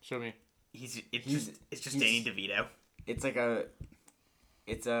 Show me. It's He's- just Danny DeVito. It's like like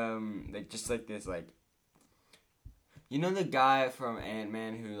just like this like. You know the guy from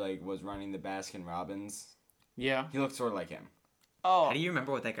Ant-Man who like was running the Baskin Robbins? Yeah. He looks sort of like him. Oh, How do you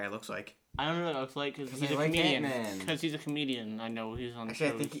remember what that guy looks like? I don't know what it looks like because 'Cause he's I a like comedian. Ant-Man. Because he's a comedian. I know he's on Actually,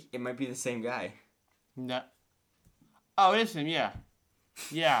 I shows. think it might be the same guy. No. Oh, it is him. Yeah.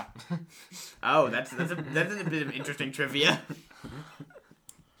 Yeah. Oh, that's a bit of interesting trivia.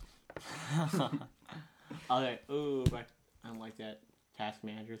 Okay. Ooh, but I don't like that task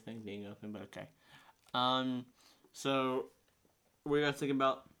manager thing being open, but okay. So what are you guys thinking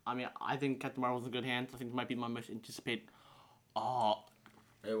about? I mean, I think Captain Marvel's in good hands. I think it might be my most anticipated. Oh,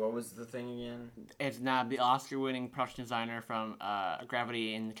 Wait, what was the thing again? it's now the Oscar-winning production designer from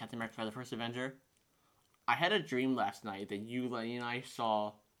Gravity and Captain America: The First Avenger. I had a dream last night that you, Lenny, and I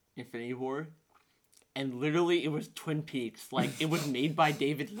saw Infinity War, and literally it was Twin Peaks. Like, it was made by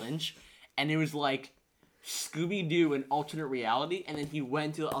David Lynch, and it was like Scooby-Doo in alternate reality, and then he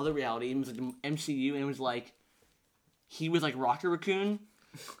went to the other reality, and it was like the MCU, and it was like, he was like Rocket Raccoon,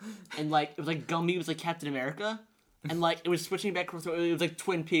 and like, it was like Gumby was like Captain America, and like, it was switching back, it was like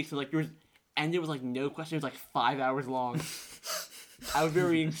Twin Peaks, and like, there was, and it was like no question, it was like 5 hours long. I was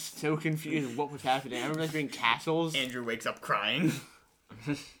being so confused with what was happening. I remember like being castles. Andrew wakes up crying.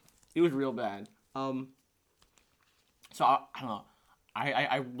 It was real bad. So I don't know.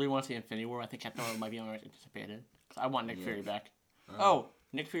 I really want to see Infinity War. I think Captain Marvel might be my most anticipated. 'Cause I want Nick Fury back.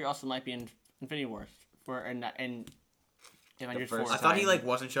 Nick Fury also might be in Infinity War Avengers first 4. I thought he time.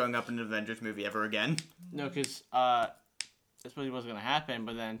 wasn't showing up in an Avengers movie ever again. No, because that's what was going to happen.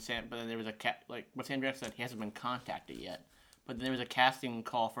 But then there was what Sam Jackson said, he hasn't been contacted yet. But then there was a casting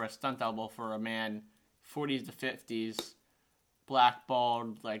call for a stunt double for a man, 40s to 50s, black,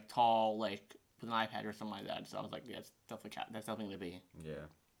 bald, tall, with an iPad or something like that. So I was like, yeah, that's definitely going to be Yeah.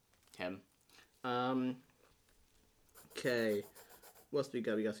 him. Okay. What's we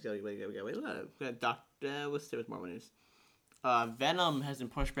got? Wait, let's see what's more news. Venom has been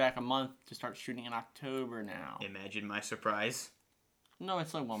pushed back a month to start shooting in October now. Imagine my surprise. No,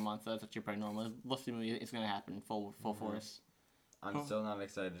 it's like 1 month. That's actually pretty normal. Most of the movie is going to happen in full force. I'm still not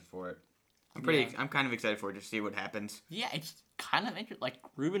excited for it. I'm kind of excited for it to see what happens. Yeah, it's kind of interesting.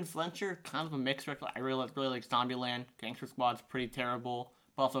 Ruben Fleischer, kind of a mixed director. I really like Zombieland. Gangster Squad's pretty terrible.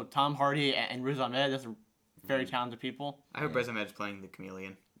 But also Tom Hardy and Riz Ahmed, those are very talented people. I hope Riz Ahmed's playing the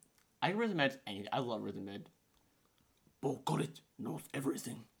chameleon. I think Riz Ahmed's anything. I love Riz Ahmed. Bo Koret knows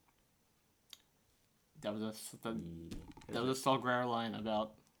everything. That was a Saul Guerrero line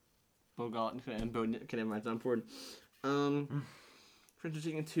about Bogart and Bo Kidman on board.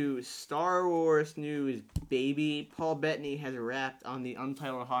 Transitioning to Star Wars news, baby. Paul Bettany has rapped on the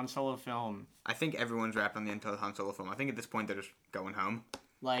untitled Han Solo film. I think everyone's wrapped on the untitled Han Solo film. I think at this point they're just going home.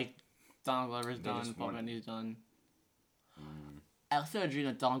 Donald Glover's done, Paul Bettany's done. I also dream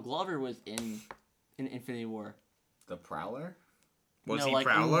that Donald Glover was in Infinity War. The Prowler? Was he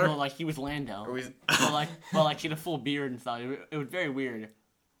Prowler? No, he was Lando. Or was... he had a full beard and stuff. It was very weird.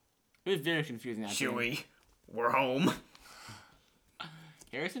 It was very confusing. Chewie, we're home.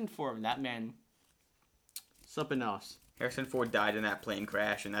 Harrison Ford, that man, something else. Harrison Ford died in that plane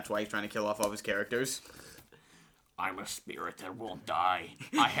crash, and that's why he's trying to kill off all of his characters. I'm a spirit that won't die.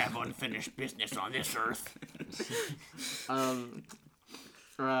 I have unfinished business on this earth.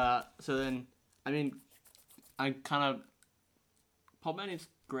 So then, I kind of... Paul Bettany's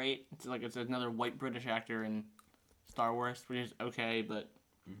great. It's another white British actor in Star Wars, which is okay, but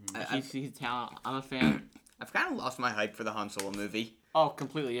he's talent. I'm a fan. I've kind of lost my hype for the Han Solo movie. Oh,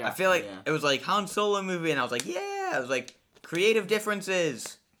 completely, yeah. I feel like it was Han Solo movie, and I was like, yeah. I was like, creative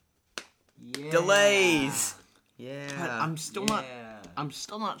differences. Yeah. Delays. Yeah. But I'm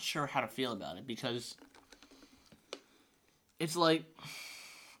still not sure how to feel about it, because it's I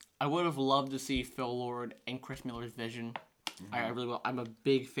would have loved to see Phil Lord and Chris Miller's vision. I really will. I'm a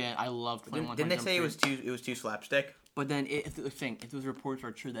big fan. I love 21 Didn't they say it was too slapstick? But then if those reports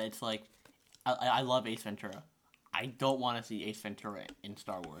are true, that it's I love Ace Ventura. I don't want to see Ace Ventura in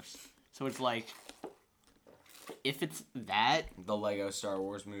Star Wars. So it's if it's that, The Lego Star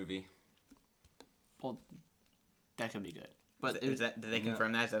Wars movie. well, that could be good. But Did they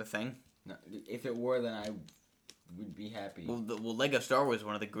confirm that? Is that a thing? No, if it were, then I would be happy. Well, Lego Star Wars is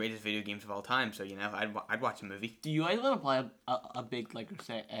one of the greatest video games of all time, so I'd watch a movie. do you guys want to play a big Lego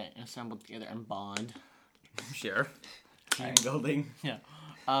set and assemble together and bond? Sure. Team building. Yeah.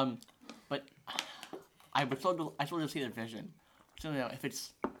 But I would still to see their vision. So if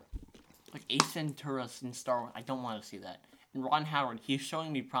it's Ace Ventura in Star Wars, I don't want to see that. And Ron Howard, he's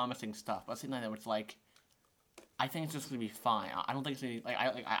showing me promising stuff. But something like that, where it's I think it's just gonna be fine. I don't think it's gonna be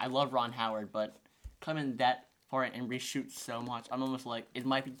I love Ron Howard, but coming that far and reshoot so much, I'm almost it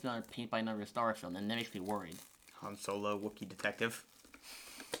might be another paint by number Star Wars film, and that makes me worried. Han Solo, Wookiee detective.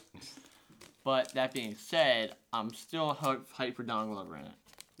 But that being said, I'm still hyped for Donald Glover in it.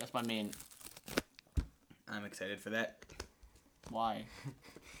 That's my main. I'm excited for that. Why?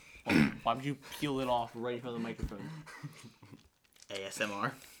 Why would you peel it off right from the microphone?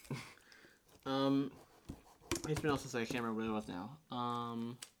 ASMR. Anything else to say? I can't remember what it was now.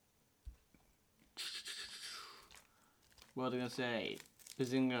 What was I gonna say?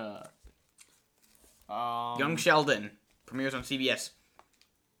 Bazinga. Young Sheldon premieres on CBS.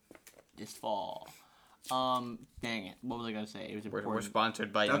 This fall. Dang it. What was I gonna say? It was important. We're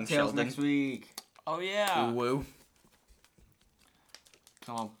sponsored by Young DuckTales Sheldon. next week. Oh yeah. Ooh, woo.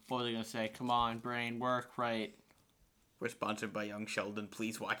 Come on. What was I gonna say? Come on, brain, work right. We're sponsored by Young Sheldon.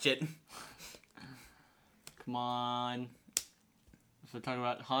 Please watch it. Come on. So talking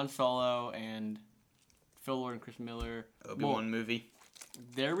about Han Solo and Phil Lord and Chris Miller. Obi-Wan movie.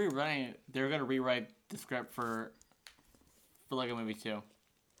 They're gonna rewrite the script for Lego Movie 2.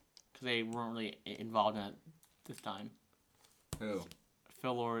 Because they weren't really involved in it this time. Who?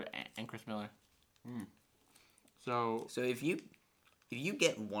 Phil Lord and Chris Miller. So if you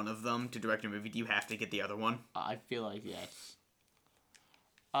get one of them to direct a movie, do you have to get the other one? I feel like yes.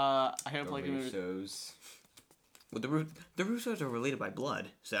 I hope The Lego Movie. Russos. Well, the Russos are related by blood,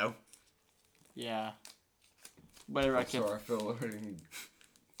 so. Yeah. Whatever I can. So are Phil Lord and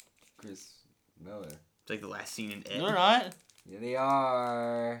Chris Miller. It's like the last scene in It. No, they're not. Yeah, they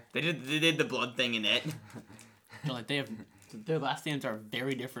are. They did the blood thing in it. Like their last names are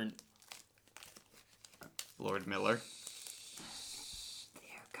very different. Lord Miller.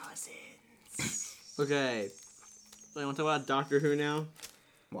 They're cousins. Okay. So you want to talk about Doctor Who now?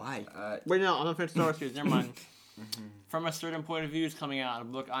 Why? Wait, no, I'm not finished Star Wars series. Never mind. From a certain point of view is coming out. A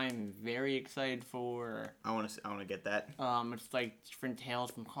book I'm very excited for. I want to get that. It's like different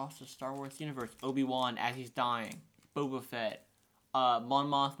tales from across the Star Wars universe. Obi-Wan as he's dying. Boba Fett. Mon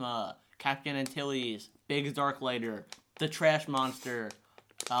Mothma. Captain Antilles. Biggs Darklighter. The Trash Monster.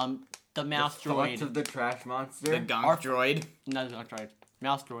 The Mouse Droid. Thoughts of the trash monster. The Gonk Droid. No, the Gonk Droid.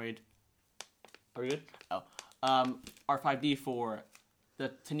 Mouse Droid. Are we good? Oh. R5D4.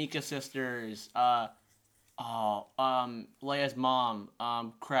 The Tanika sisters. Leia's mom.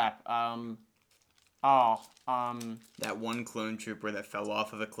 That one clone trooper that fell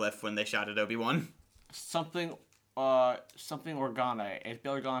off of a cliff when they shot at Obi-Wan. Something Organa. It's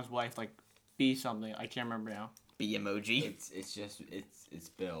Bail Organa's wife, like, B something. I can't remember now. B emoji. It's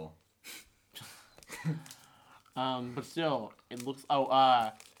Bill. But still, it looks,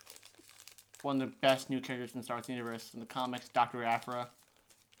 one of the best new characters in the Star Wars universe in the comics, Dr. Aphra.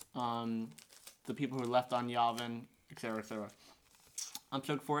 The people who are left on Yavin, etc., etc. I'm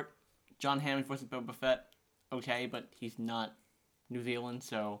stoked for it. John Hammond voices Boba Fett. Okay, but he's not New Zealand,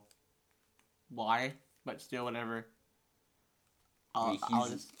 so why? But still, whatever.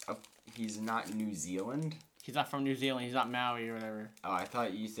 He's not New Zealand? He's not from New Zealand. He's not Maui or whatever. Oh, I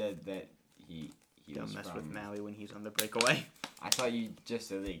thought you said that he Don't mess with Maui when he's on the breakaway. I thought you just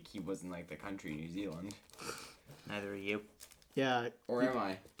said like he wasn't like the country New Zealand. Neither are you. Yeah. Or am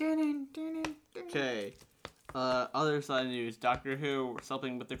I? Okay. Other side of news. Doctor Who,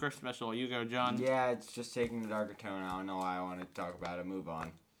 something with the Christmas special. You go, John. Yeah, it's just taking a darker tone. I don't know why I want to talk about it. Move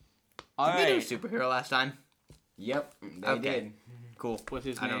on. All Did they right. do a superhero last time? Yep, they Okay. did. Cool. What's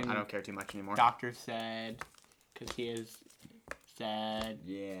his I name? don't care too much anymore. Doctor said, because he is sad.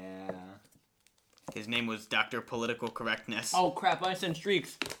 Yeah. His name was Dr. Political Correctness. Oh crap! I sent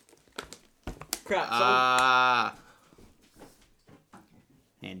streaks. Crap.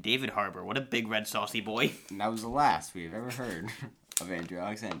 And David Harbour, what a big red saucy boy. And that was the last we've ever heard of Andrew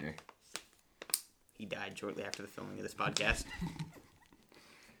Alexander. He died shortly after the filming of this podcast.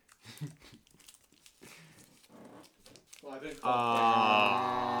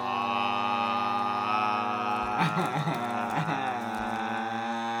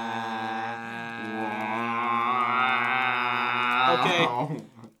 Okay.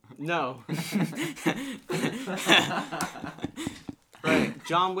 No. Right.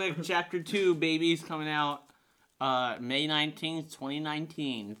 John Wick Chapter 2, babies, coming out May 19th,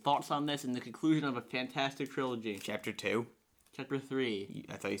 2019. Thoughts on this and the conclusion of a fantastic trilogy. Chapter 2? Chapter 3.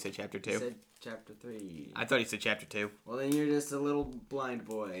 I thought you said Chapter 2. Said chapter 3. I thought you said Chapter 2. Well, then you're just a little blind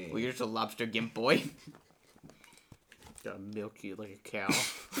boy. Well, you're just a lobster gimp boy. Gotta milk you like a cow.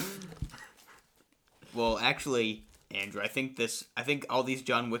 Well, actually, Andrew, I think all these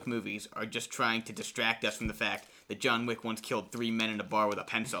John Wick movies are just trying to distract us from the fact that John Wick once killed 3 men in a bar with a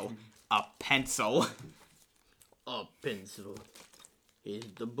pencil. A pencil. A pencil. He's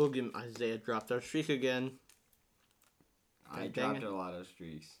the boogeyman. Isaiah dropped our streak again. I God dang dropped it. a lot of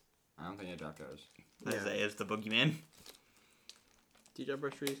streaks. I don't think I dropped ours. Yeah. Isaiah's the boogeyman. Did you drop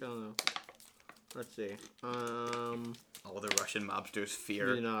our streak? I don't know. Let's see. All the Russian mobsters fear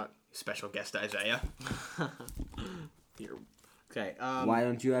Maybe not. special guest Isaiah. Here. Okay. Why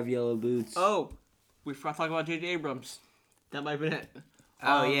don't you have yellow boots? Oh, we forgot to talk about J.J. Abrams. That might have been it.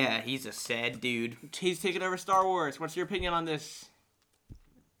 Oh, yeah, he's a sad dude. He's taking over Star Wars. What's your opinion on this?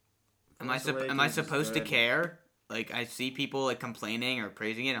 Am I supposed to care? Like, I see people, like, complaining or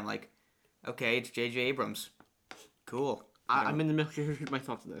praising it. I'm like, okay, it's J.J. Abrams. Cool. I'm in the middle. Here's my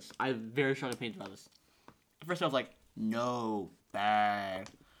thoughts on this. I have very strong opinions about this. At first, I was like, no, bad.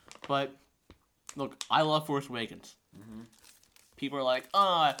 But, look, I love Force Awakens. Mm-hmm. People are like,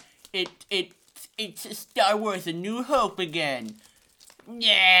 it's Star Wars A New Hope again.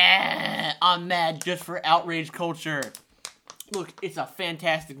 Yeah, I'm mad just for outrage culture. Look, it's a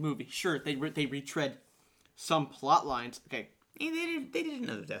fantastic movie. Sure, they retread some plot lines. Okay, They did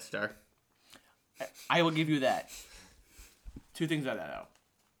another Death Star. I will give you that. Two things about that, though.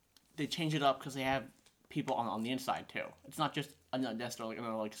 They change it up because they have people on the inside, too. It's not just another Death Star, like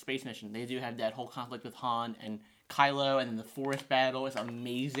another space mission. They do have that whole conflict with Han and Kylo, and then the forest battle is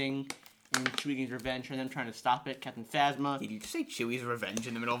amazing. And Chewie getting revenge for them trying to stop it. Captain Phasma. Did you just say Chewie's revenge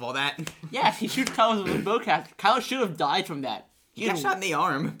in the middle of all that? Yes, he shoots Kylo with a bowcat. Kylo should have died from that. He got shot in the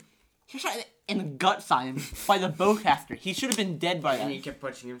arm. He shot and gut sign by the bowcaster. He should have been dead by And then. he kept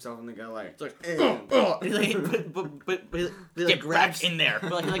punching himself in the gut like. It's like, but he like Get grabs back in there.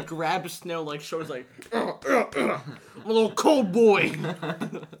 But like he like grabs Snow like shoulders like I'm a little cold boy.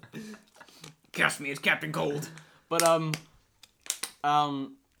 Cast me as Captain Cold. But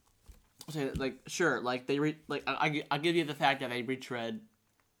say like sure like I give you the fact that they retread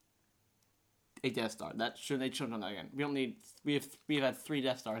a Death Star. That should they should have done that again. We've had 3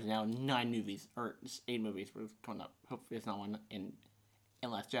 Death Stars now, 9 movies or 8 movies. We're coming up. Hopefully it's not one in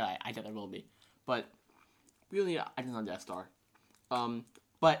Last Jedi. I doubt there will be, but really I didn't know Death Star.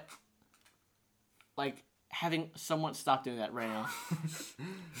 But like having someone stop doing that right now.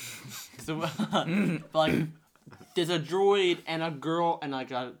 So like there's a droid and a girl and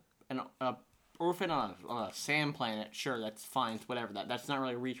like a orphan on a sand planet. Sure, that's fine. It's whatever. That's not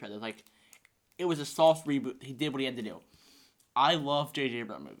really a retread. It's like it was a soft reboot. He did what he had to do. I love J.J.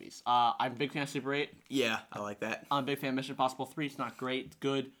 Abrams movies. I'm a big fan of Super 8. Yeah, I like that. I'm a big fan of Mission Impossible 3. It's not great. It's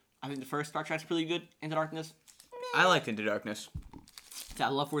good. I think the first Star Trek's pretty good. Into Darkness. I liked Into Darkness. I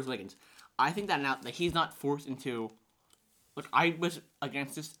love Force Awakens. I think that now that he's not forced into... Look, I was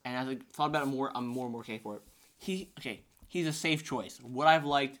against this, and as I thought about it more, I'm more and more okay for it. He's a safe choice. What I've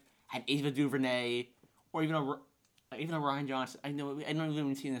liked at Ava DuVernay, or even a Ryan Johnson, I don't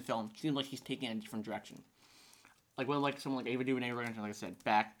even see in the film. It seems like he's taking a different direction. Like when like someone like Ava DuVernay, Ryan Johnson, like I said,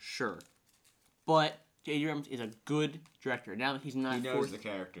 back, sure. But J.J. Abrams is a good director. Now that he's not He knows forced, the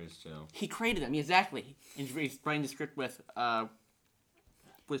characters too. he created them, exactly. And he's writing the script with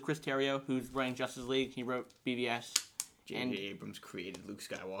Chris Terrio, who's writing Justice League. He wrote BVS. J.J. Abrams created Luke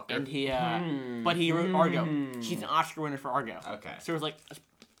Skywalker. And he, but he wrote Argo. He's an Oscar winner for Argo. Okay. So it's like,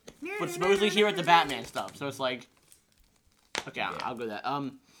 but supposedly he wrote the Batman stuff. So it's like, okay, I'll go with that.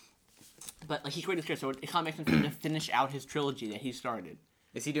 But like he created the script, so it kind of makes sense for him to finish out his trilogy that he started.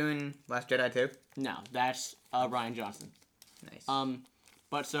 Is he doing Last Jedi too? No, that's Ryan Johnson. Nice.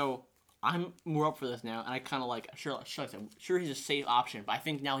 But so I'm more up for this now, and I kind of like sure he's a safe option, but I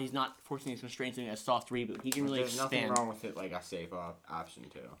think now he's not forcing these constraints in a soft reboot. He can really There's expand. nothing wrong with it, like a safe option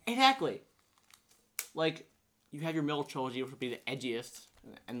too. Exactly. Like you have your middle trilogy, which would be the edgiest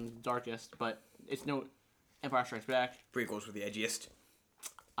and darkest, but it's no Empire Strikes Back. Prequels were the edgiest.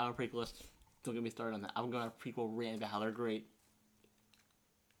 I'm a prequelist. Don't get me started on that. I'm going to prequel rant about how they're great.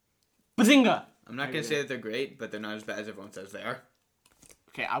 Bazinga! I'm not going to say that they're great, but they're not as bad as everyone says they are.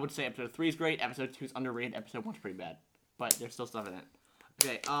 Okay, I would say episode 3 is great, episode 2 is underrated, episode 1's pretty bad. But there's still stuff in it.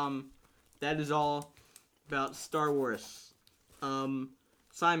 Okay, that is all about Star Wars.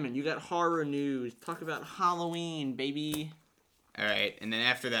 Simon, you got horror news. Talk about Halloween, baby. Alright, and then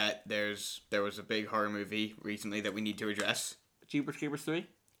after that, there was a big horror movie recently that we need to address. Jeepers Creepers 3?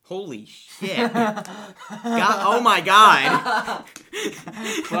 Holy shit. God, oh my god.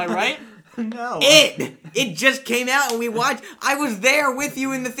 Was I right? No. It just came out and we watched. I was there with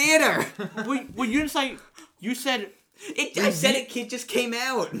you in the theater. Well, you didn't say... You said... I said it just came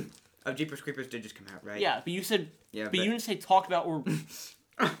out. Oh, Jeepers Creepers did just come out, right? Yeah, but you said... Yeah, but you didn't say talk about or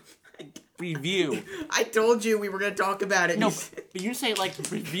review. I told you we were going to talk about it. No, but you didn't say, like,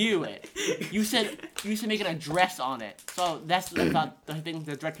 review it. You said make an address on it. So that's not the thing.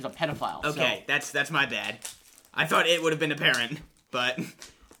 The director's a pedophile. Okay, so. that's my bad. I thought it would have been apparent, but...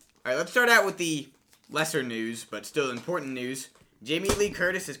 Alright, let's start out with the lesser news, but still important news. Jamie Lee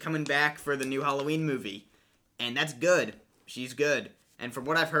Curtis is coming back for the new Halloween movie. And that's good. She's good. And from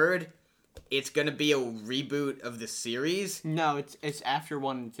what I've heard, it's gonna be a reboot of the series. No, it's after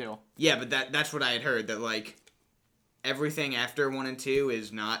 1 and 2. Yeah, but that's what I had heard, that, like, everything after 1 and 2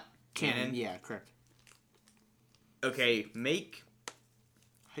 is not canon. Yeah, correct. Okay, make...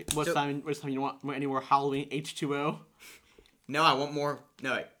 What's time you want any more Halloween H2O? No, I want more...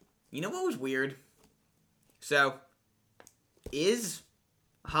 No, wait. You know what was weird? So, is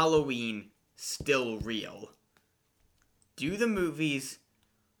Halloween still real? Do the movies...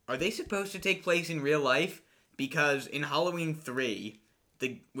 Are they supposed to take place in real life? Because in Halloween 3,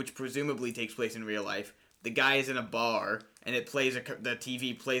 which presumably takes place in real life, the guy is in a bar, and the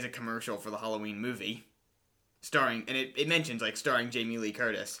TV plays a commercial for the Halloween movie. And it mentions, like, starring Jamie Lee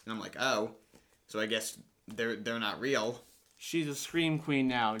Curtis. And I'm like, oh, so I guess they're not real. She's a scream queen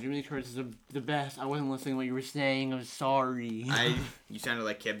now. Jamie Lee Curtis is the best. I wasn't listening to what you were saying. I'm sorry. You sounded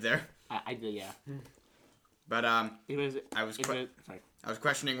like Kib there. I did, yeah. But, I was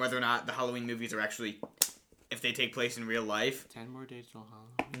questioning whether or not the Halloween movies are actually, if they take place in real life. 10 more days till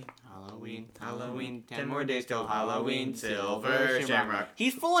Halloween. Halloween. 10 more days till Halloween. Silver Shamrock.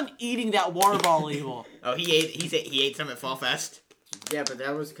 He's full on eating that water bottle, evil. Oh, he ate some at Fall Fest. Yeah, but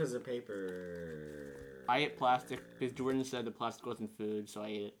that was because of paper. I ate plastic because Jordan said the plastic wasn't food, so I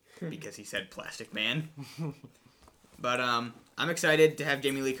ate it. because he said Plastic Man. But I'm excited to have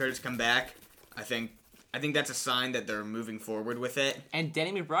Jamie Lee Curtis come back. I think that's a sign that they're moving forward with it. And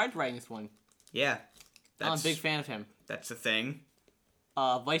Danny McBride's writing this one. Yeah, I'm a big fan of him. That's the thing.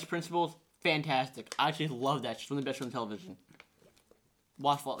 Vice Principals, fantastic. I actually love that. She's one of the best shows on television.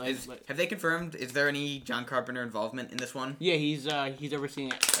 Watch Have they confirmed? Is there any John Carpenter involvement in this one? Yeah, he's overseeing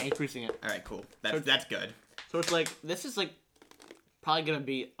it and he's producing it. All right, cool. That's good. So it's like this is like probably gonna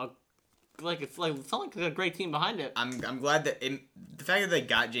be it's like a great team behind it. I'm glad that the fact that they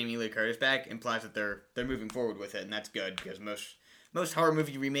got Jamie Lee Curtis back implies that they're moving forward with it, and that's good because most horror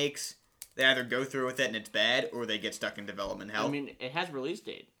movie remakes, they either go through with it and it's bad, or they get stuck in development hell. I mean, it has a release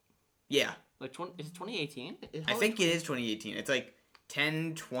date. Yeah. Like is it 2018? I think it is 2018. It's like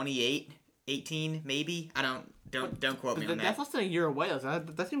 10/28/18 maybe. I don't quote me on that. That's less than a year away.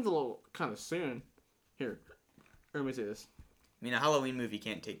 That seems a little kind of soon. Here, let me see this. I mean, a Halloween movie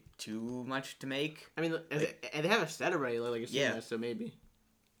can't take too much to make. I mean, and they have a set already, like a Yeah. so maybe.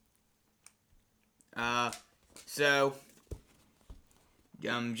 So,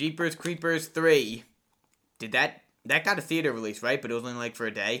 Jeepers Creepers 3. Did that got a theater release, right? But it was only like for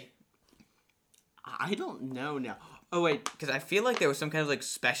a day. I don't know now. Oh wait, Because I feel like there was some kind of like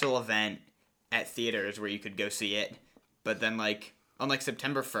special event at theaters where you could go see it, but then like on like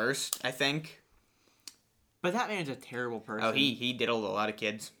September 1st, I think. but that man's a terrible person. Oh, he diddled a lot of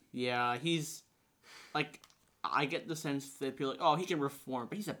kids. Yeah, he's like, I get the sense that people are like, oh, he can reform,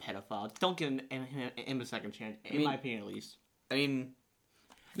 but he's a pedophile. Don't give him a second chance, in my opinion, at least. I mean,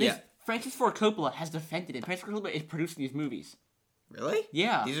 This- yeah. Francis Ford Coppola has defended it. Francis Ford Coppola is producing these movies. Really?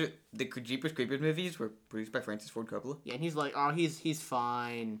 Yeah. These are the Jeepers Creepers movies were produced by Francis Ford Coppola. Yeah, and he's like, oh, he's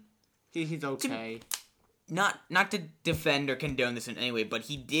fine. He's okay. Not to defend or condone this in any way, but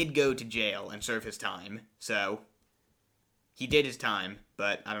he did go to jail and serve his time. So he did his time,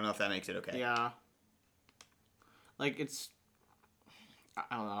 but I don't know if that makes it okay. Yeah. Like it's,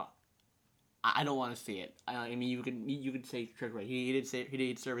 I don't know. I don't want to see it. I mean, you could say trick right. He did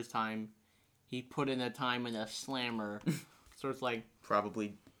serve his time. He put in the time in a slammer. So it's like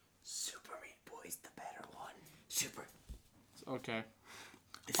Probably Super Meat Boy's the better one. Super. okay.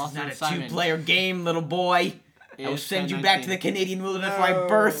 This Also, is not a Simon. 2-player game, little boy. I will It's send you back to 10/19. the Canadian wilderness where I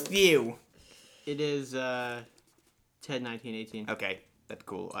birthed you. It is 10/19/18. Okay, that's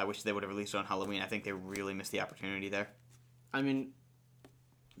cool. I wish they would have released it on Halloween. I think they really missed the opportunity there. I mean,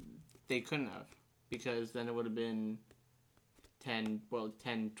 they couldn't have because then it would have been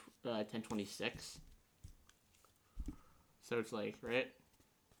 10/26. So it's like right.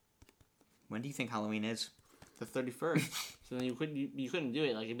 When do you think Halloween is? The 31st. So then you couldn't do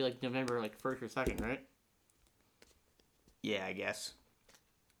it. Like it'd be like November 1st or 2nd, right? Yeah, I guess.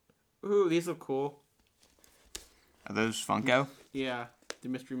 Ooh, these look cool. Are those Funko? Yeah, the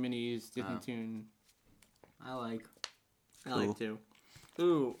Mystery Minis, Disney Oh. Tune. I like. I Cool. like too.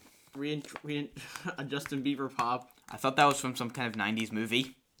 Ooh, a Justin Bieber pop. I thought that was from some kind of 90s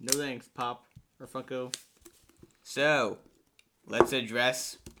movie. No thanks, pop or Funko. So, let's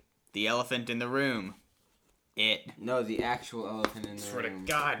address the elephant in the room. It. No, the actual elephant in the Swear to room.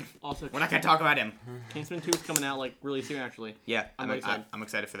 God. Also, We're not going to talk about him. Kingsman 2 is coming out really soon, actually. Yeah, I'm excited. I'm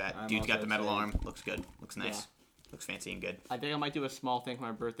excited for that. I'm Dude's got also the metal excited. arm. Looks good. Looks nice. Yeah. Looks fancy and good. I think I might do a small thing for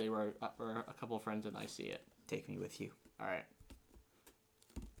my birthday where a couple of friends and I see it. Take me with you. All right.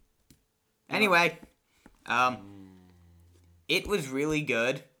 Anyway, it was really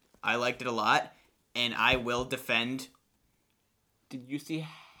good. I liked it a lot, and I will defend. Did you see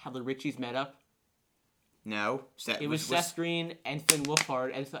how the Richies met up? No, It was Seth Green and Finn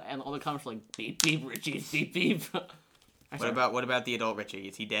Wolfhard, and all the comments were like, beep, beep, Richies, beep, beep. What about the adult Richie?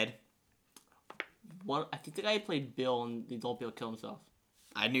 Is he dead? I think the guy who played Bill and the adult Bill killed himself.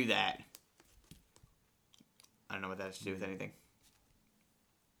 I knew that. I don't know what that has to do with anything.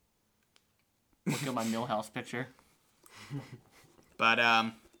 Look at my Millhouse picture. But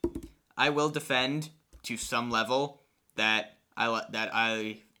I will defend to some level that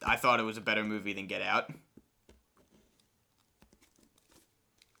I thought it was a better movie than Get Out.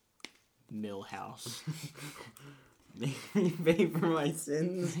 Millhouse. Pay for my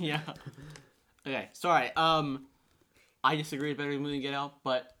sins. Yeah. Okay, sorry. I disagree with better movie than Get Out,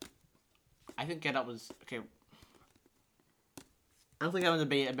 but I think Get Out was okay. I don't think I have a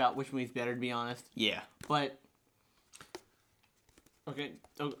debate about which movie's better, to be honest. Yeah. But okay,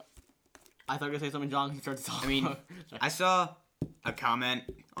 so I thought you were gonna say something, John. You started talking. I mean, Sorry. I saw a comment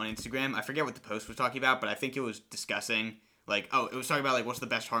on Instagram. I forget what the post was talking about, but I think it was discussing it was talking about what's the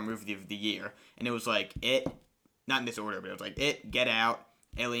best horror movie of the year, and it was like It, not in this order, but it was like It, Get Out,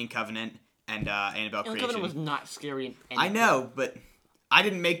 Alien Covenant, and Annabelle Alien Creation. Covenant was not scary in any I know, but I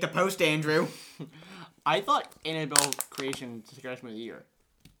didn't make the post, Andrew. I thought Annabelle Creation was the scariest movie of the year.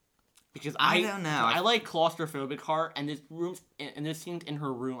 Because I don't know. I like claustrophobic horror, and this scenes in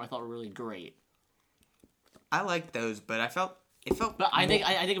her room I thought were really great. I liked those, but it felt. But I think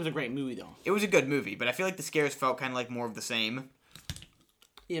it was a great movie though. It was a good movie, but I feel like the scares felt kind of like more of the same,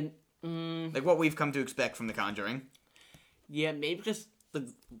 Yeah, like what we've come to expect from The Conjuring. yeah, maybe because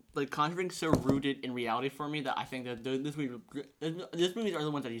the Conjuring's so rooted in reality for me that I think that this movies are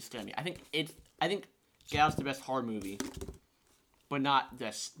the ones that used to scare me. I think Get Out's the best horror movie, but not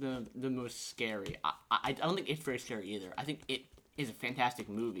the most scary. I don't think it's very scary either. I think it is a fantastic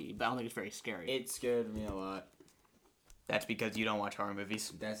movie, but I don't think it's very scary. It scared me a lot. That's because you don't watch horror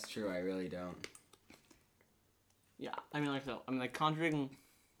movies. That's true. I really don't. Yeah, like Conjuring.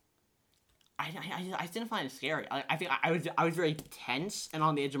 I didn't find it scary. I think I was very tense and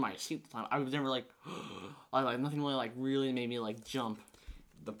on the edge of my seat at the time. I was never like, like nothing really made me like jump.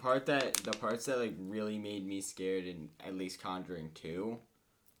 The parts that like really made me scared in at least Conjuring 2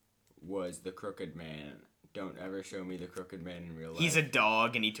 was the Crooked Man. Don't ever show me the Crooked Man in real life. He's a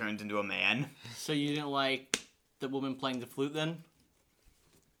dog and he turns into a man. So you didn't like the woman playing the flute then?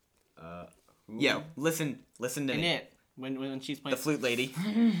 Who? Yo, listen to In me. it when she's playing The flute lady.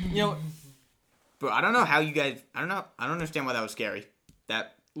 You know, Bro, I don't know how you guys. I don't understand why that was scary.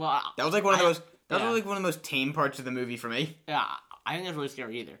 That well, was like one of I- those. That yeah. was like one of the most tame parts of the movie for me. yeah, I think that's really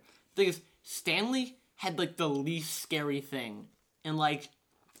scary either. The thing is, Stanley had like the least scary thing, and like,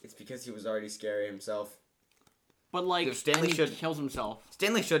 It's because he was already scary himself. but like, Dude, Stanley and he should- kills himself.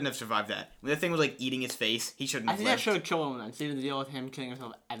 Stanley shouldn't have survived that. When the thing was like eating his face, he shouldn't I have think that lived. should kill him then, so he had to deal with him killing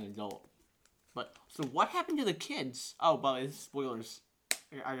himself as an adult. But so what happened to the kids? Oh, by the way, this is spoilers.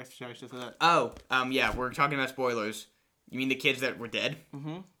 I guess I should say that. Oh, yeah, we're talking about spoilers. You mean the kids that were dead?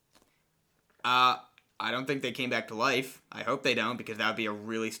 Mm-hmm. I don't think they came back to life. I hope they don't, because that would be a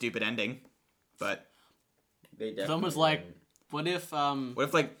really stupid ending. But They definitely. It's almost like, didn't. what if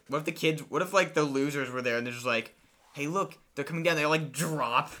what if like the losers were there and they're just like, hey, look, they're coming down. They like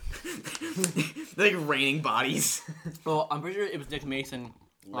drop, they're like raining bodies. Well, I'm pretty sure it was Nick Mason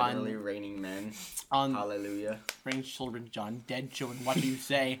Literally raining men. on Hallelujah. Bring Children, John, Dead Children, what do you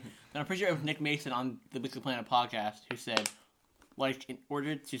say? And I'm pretty sure it was Nick Mason on the Weekly Planet podcast who said, like, in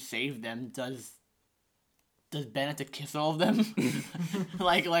order to save them, does Ben have to kiss all of them?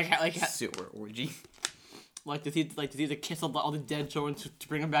 like Sewer orgy. does he have to kiss all the dead children to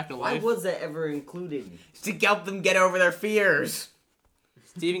bring them back to Why life? was that ever included? To help them get over their fears.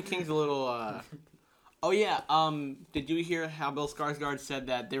 Stephen King's a little. Oh yeah. Did you hear how Bill Skarsgård said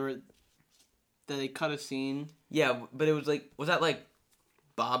that they cut a scene? Yeah, but it was like, was that like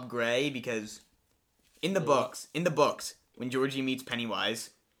Bob Gray? Because in the books, when Georgie meets Pennywise,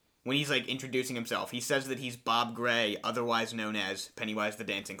 when he's like introducing himself, he says that he's Bob Gray, otherwise known as Pennywise the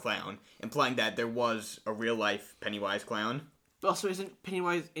Dancing Clown, implying that there was a real life Pennywise clown. But also, isn't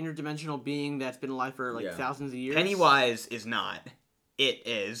Pennywise an interdimensional being that's been alive for like Yeah. thousands of years? Pennywise is not. It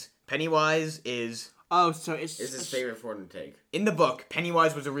is. Pennywise is. Oh, so it's It's his favorite form to take. In the book,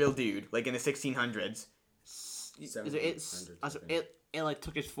 Pennywise was a real dude, like in the 1600s. So it like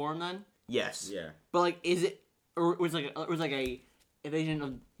took its form then? Yes. Yeah. But like, is it or it was like a evasion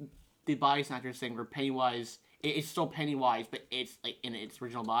of the body snatchers thing where Pennywise it's still Pennywise, but it's like in its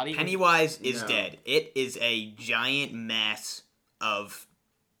original body. Pennywise is No. dead. It is a giant mass of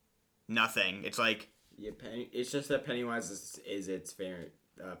nothing. It's like, Yeah. It's just that Pennywise is its favorite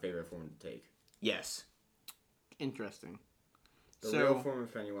form to take. yes. Interesting. The So- real form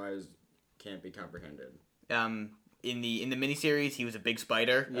of Pennywise can't be comprehended. In the miniseries, he was a big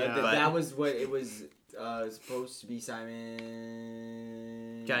spider. Yeah. but That was what it was supposed to be.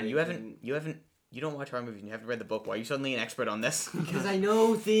 Simon. John, you don't watch horror movies. And you haven't read the book. Why are you suddenly an expert on this? Because I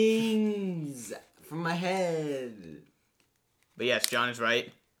know things from my head. But yes, John is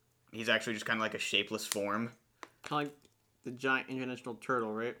right. He's actually just kind of like a shapeless form. Kind of like the giant interdimensional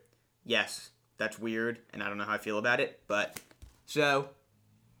turtle, right? Yes, that's weird, and I don't know how I feel about it. But so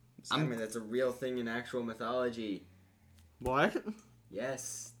Simon, that's a real thing in actual mythology. What?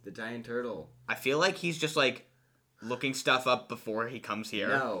 Yes, the giant turtle. I feel like he's just like looking stuff up before he comes here.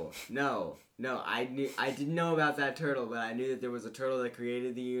 No. I didn't know about that turtle, but I knew that there was a turtle that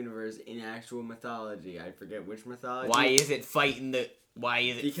created the universe in actual mythology. I forget which mythology. Why is it fighting the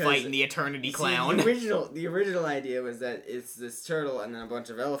eternity See, clown? the original idea was that it's this turtle and then a bunch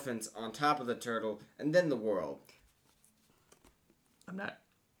of elephants on top of the turtle, and then the world.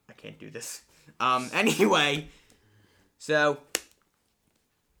 I can't do this. Anyway, so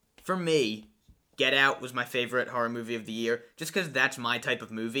for me, Get Out was my favorite horror movie of the year, just because that's my type of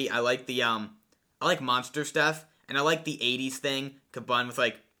movie. I like I like monster stuff, and I like the '80s thing combined with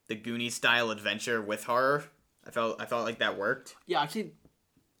like the Goonies style adventure with horror. I felt like that worked, Yeah, actually,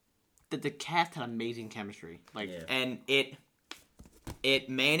 the cast had amazing chemistry. Like, Yeah. and it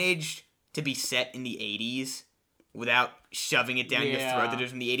managed to be set in the '80s without shoving it down your throat that it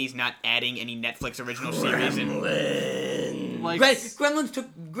was in the '80s, not adding any Netflix original series. And like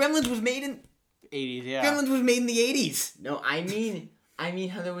Gremlins was made in 80s, yeah. Gremlins was made in the '80s. No, I mean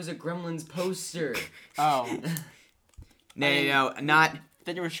how there was a Gremlins poster. Oh, No, not.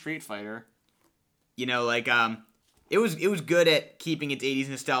 then you were Street Fighter. Like it was good at keeping its '80s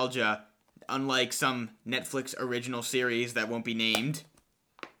nostalgia, unlike some Netflix original series that won't be named.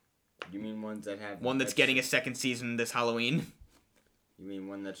 You mean ones that have One that's getting a second season this Halloween. You mean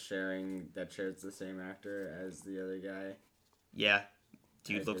one that shares the same actor as the other guy? Yeah. I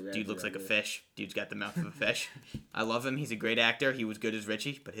Dude forgot looks like a about it. fish. Dude's got the mouth of a fish. I love him. He's a great actor. He was good as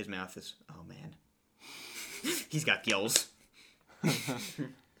Richie, but his mouth is, oh man. He's got gills.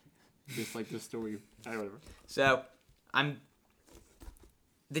 Just like the story. Whatever. So,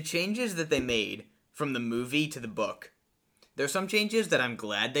 the changes that they made from the movie to the book. There's some changes that I'm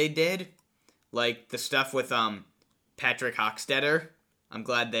glad they did, like the stuff with Patrick Hockstetter. I'm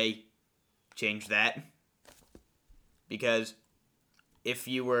glad they changed that, because if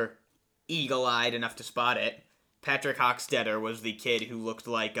you were eagle-eyed enough to spot it, Patrick Hockstetter was the kid who looked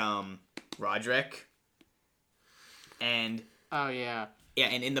like Roderick, and Oh, yeah. yeah,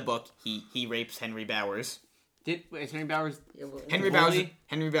 and in the book he rapes Henry Bowers. Is Henry Bowers Henry bully?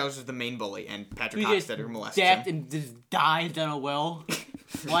 Bowers is the main bully, and Patrick Who gets Hockstetter molests decked him. and just dies down a well?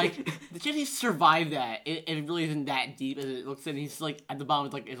 Like, the chance he survived that, it really isn't that deep as it looks, and he's like at the bottom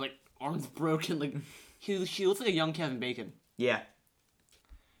with like his like arms broken, like he looks like a young Kevin Bacon. Yeah,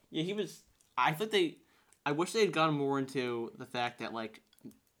 Yeah, he was. I wish they had gone more into the fact that like,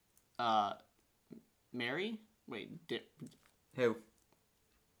 Mary. Wait, who?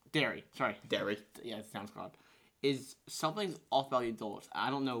 Derry. Sorry, Derry. yeah, it sounds odd. Is something's off about the adults? I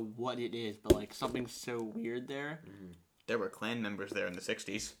don't know what it is, but like something's so weird there. There were Klan members there in the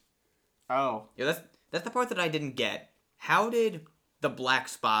 '60s. Oh, Yeah, that's the part that I didn't get. How did the Black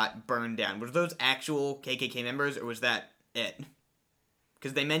Spot burn down? Was those actual KKK members, or was that it?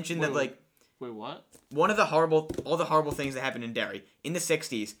 Because they mentioned that like wait, what? all the horrible things that happened in Derry in the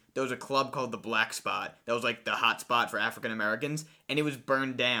 '60s. There was a club called the Black Spot that was like the hot spot for African Americans, and it was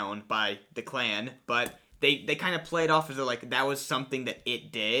burned down by the Klan. But they kind of played off as though like that was something that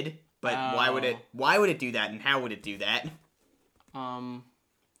it did. But why would it do that, and how would it do that?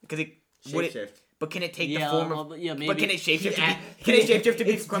 Because Shapeshift. but can it take Yeah, the form of? well, yeah, maybe. But can it shapeshift? Can it shapeshift to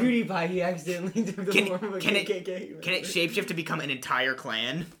It's become? PewDiePie. He accidentally took the Can- form of a can it- KKK. Can it shapeshift to become an entire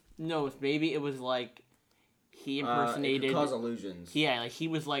clan? No, maybe it was like he impersonated. It could cause illusions. Yeah, like he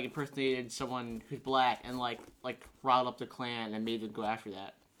was like impersonated someone who's black and like riled up the Klan and made them go after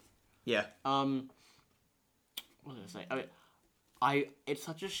that. Yeah. What was I say? It's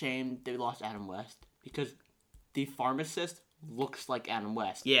such a shame they lost Adam West because the pharmacist looks like Adam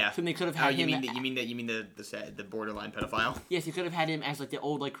West. Yeah. So they could have Oh, had you him. mean the borderline pedophile? Yes, you could have had him as like the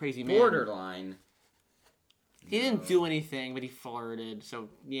old like crazy man. Borderline. He didn't do anything, but he flirted. So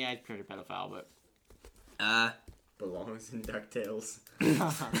yeah, he's pretty pedophile. But Belongs in DuckTales.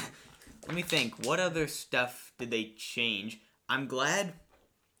 Let me think. What other stuff did they change? I'm glad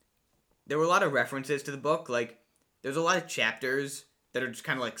there were a lot of references to the book. Like, there's a lot of chapters that are just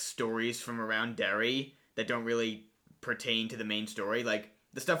kind of like stories from around Derry that don't really pertain to the main story. Like,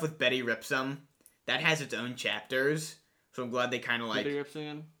 the stuff with Betty Ripsum, that has its own chapters. So I'm glad they kind of like... Betty Ripson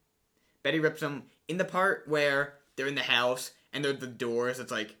again? Betty Ripsum, in the part where they're in the house and there's the doors,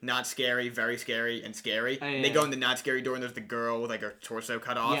 it's like not scary, very scary, and scary. Oh, And they yeah. go in the not scary door and there's the girl with like her torso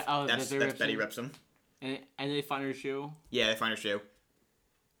cut off. Yeah, oh, that's Betty Betty Ripsum. Ripsum. And they find her shoe. Yeah, they find her shoe.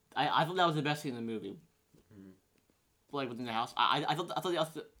 I thought that was the best scene in the movie. Like within the house, I thought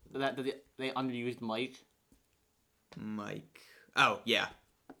that they underused Mike. Mike. Oh, yeah.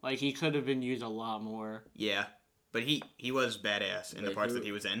 Like he could have been used a lot more. Yeah. But he was badass in the Wait, parts who- that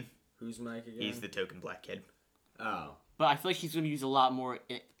he was in. Who's Mike again? He's the token black kid. Oh. But I feel like he's gonna be used a lot more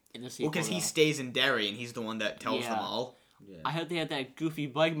in the sequel. Well, because he though. stays in Derry and he's the one that tells them Yeah. all. Yeah. I hope they had that goofy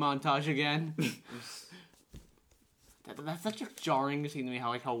bike montage again. That's such a jarring scene to me.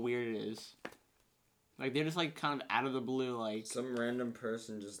 How weird it is. Like they're just like kind of out of the blue. Like Some random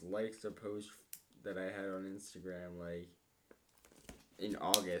person just liked a post that I had on Instagram, like, in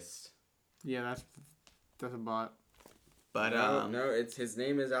August. yeah, that's a bot. But, No, it's his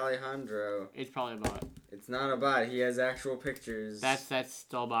name is Alejandro. It's probably a bot. It's not a bot. He has actual pictures. That's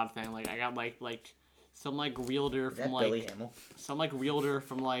still a bot thing. Like I got like some like realtor Is that from Billy like Hamill? some like realtor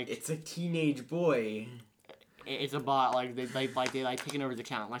from like It's a teenage boy. it's a bot. Like they taking over his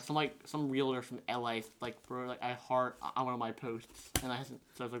account. Like some realtor from LA like wrote like a heart on one of my posts, and I hasn't.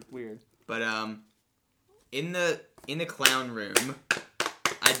 So it's like weird. But in the clown room,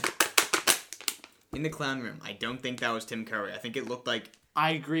 I don't think that was Tim Curry. I think it looked like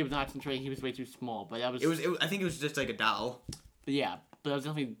I agree with not concentrating. He was way too small, but that was. I think it was just like a doll. But yeah, but that was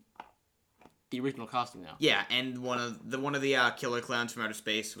definitely the original costume now. Yeah, and one of the killer clowns from outer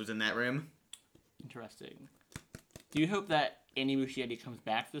space was in that room. Interesting. Do you hope that Andy Muschietti comes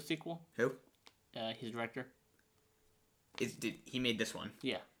back for the sequel? Who? His director. He made this one?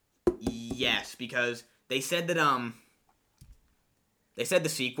 Yeah. Yes, because they said that the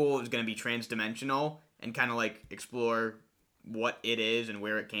sequel was going to be transdimensional and kind of like explore what it is and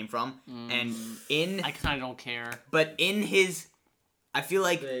where it came from. And I kind of don't care. But in his, I feel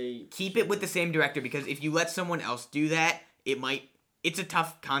like They keep it with the same director, because if you let someone else do that, it's a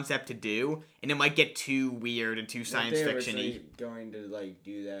tough concept to do, and it might get too weird and too science fiction-y. Going to like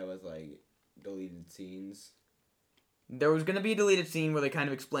do that with like deleted scenes. There was going to be a deleted scene where they kind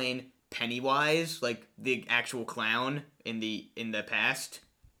of explain Pennywise, like the actual clown in the past.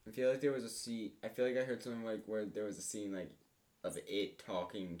 I feel like there was a scene. I feel like I heard something like where there was a scene like of it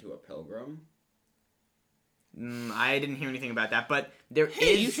talking to a pilgrim. I didn't hear anything about that, but there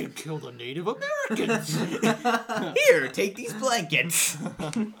Hey, is. you should kill the Native Americans. Here, take these blankets.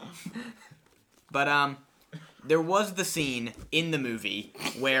 But there was the scene in the movie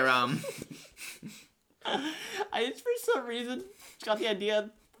where I just for some reason got the idea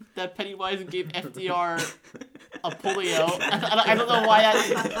that Pennywise gave FDR a polio. I don't know why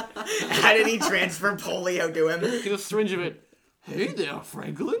that. How did he transfer polio to him? Get a syringe of it. Hey there,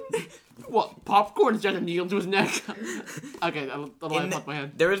 Franklin. What, popcorn's trying to needle to his neck? Okay, that'll pop my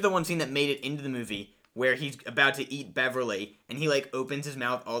head. There is the one scene that made it into the movie where he's about to eat Beverly, and he like opens his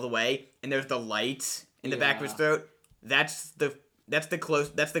mouth all the way, and there's the lights in the back of his throat. That's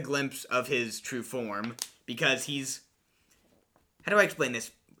the glimpse of his true form, because he's. How do I explain this?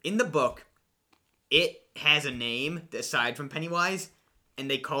 In the book, it has a name aside from Pennywise,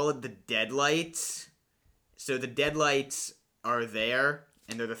 and they call it the Deadlights. So the Deadlights are there,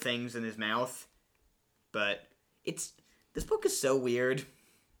 and they're the things in his mouth. But this book is so weird.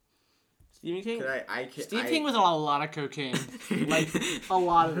 Stephen King? Stephen King was on a lot of cocaine. Like, a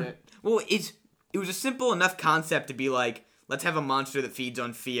lot of it. Well, it was a simple enough concept to be like, let's have a monster that feeds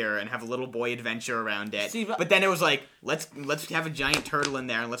on fear and have a little boy adventure around it. See, but then it was like, let's have a giant turtle in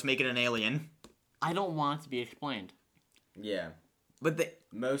there and let's make it an alien. I don't want it to be explained. Yeah. But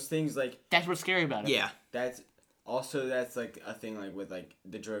most things like that's what's scary about it. Yeah. That's like a thing like with like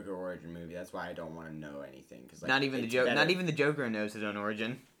the Joker origin movie. That's why I don't want to know anything, cuz like not even the Joker knows his own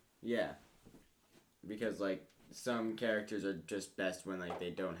origin. Yeah. Because like some characters are just best when like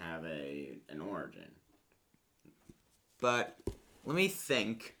they don't have an origin. But let me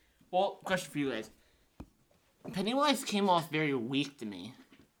think. Well, question for you guys. Pennywise came off very weak to me.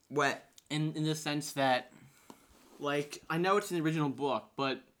 What? In the sense that, like, I know it's in the original book,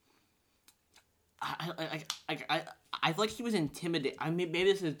 but I feel like he was intimidated. I mean,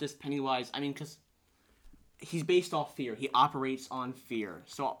 maybe this is just Pennywise. I mean, because he's based off fear. He operates on fear.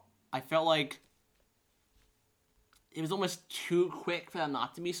 So I felt like it was almost too quick for them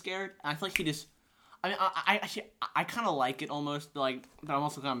not to be scared. And I feel like he just. I mean, I kind of like it almost, like, but I'm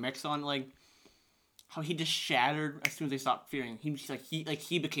also kind of mixed on, like, how he just shattered as soon as they stopped fearing.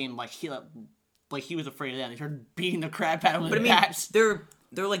 He became, like, he was afraid of them. They started beating the crap out of him with bats. There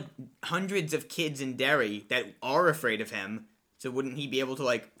are, like, hundreds of kids in Derry that are afraid of him, so wouldn't he be able to,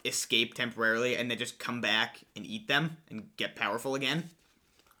 like, escape temporarily and then just come back and eat them and get powerful again?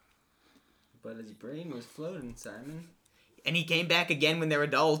 But his brain was floating, Simon. And he came back again when they're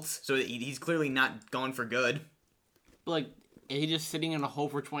adults, so he's clearly not gone for good. But, like, is he just sitting in a hole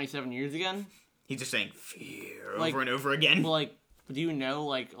for 27 years again? He's just saying fear like, over and over again. Well, like, do you know,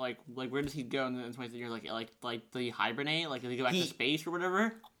 like where does he go in the 27 years? Like, does he hibernate? Like, does he go back to space or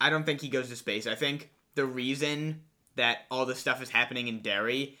whatever? I don't think he goes to space. I think the reason that all this stuff is happening in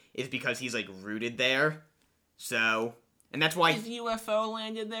Derry is because he's, like, rooted there. So, and that's why... Is UFO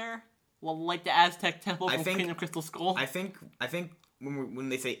landed there? Well, like the Aztec temple from Kingdom Crystal Skull? I think when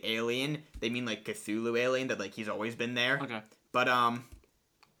they say alien, they mean, like, Cthulhu alien, that, like, he's always been there. Okay. But,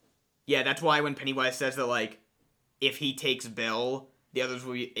 yeah, that's why when Pennywise says that, like, if he takes Bill, the others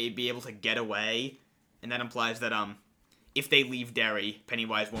will be able to get away, and that implies that, if they leave Derry,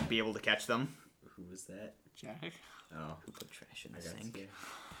 Pennywise won't be able to catch them. Who was that? Jack. Oh. Who put trash in the sink?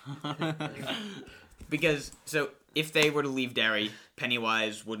 because so if they were to leave Derry,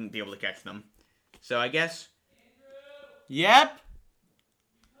 Pennywise wouldn't be able to catch them. So I guess Yep.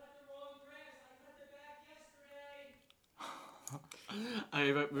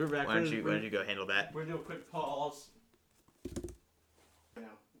 Alright, but we're back. why don't you go handle that? We're doing a quick pause. No,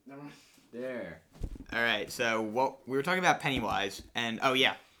 never mind. There. All right. So what we were talking about Pennywise, and oh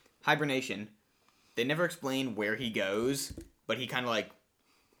yeah, hibernation. They never explain where he goes, but he kind of like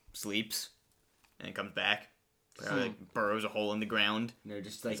sleeps and comes back. Or, like burrows a hole in the ground. No,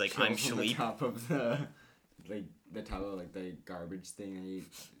 just like, He's like, chills I'm on sleep. the top of the the top of like the garbage thing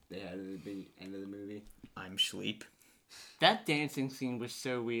they had at the end of the movie. I'm sleep. That dancing scene was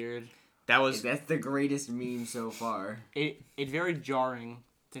so weird. That was That's the greatest meme so far. It's very jarring.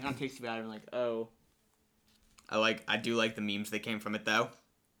 It kind of takes you out of it, like, oh. I do like the memes that came from it though.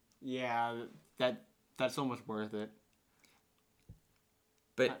 Yeah, that's almost worth it.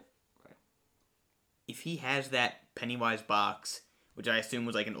 But if he has that Pennywise box, which I assume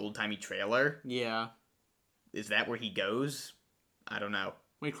was like an old timey trailer, Yeah. is that where he goes? I don't know.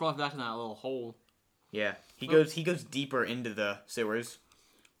 When he crawls back in that little hole. Yeah, he goes deeper into the sewers.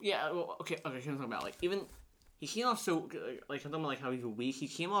 Yeah, well, okay, here's what I'm talking about. Like, even, he came off so, like, I'm talking about, like, how he's weak. He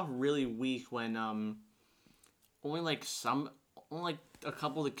came off really weak when, only, like, a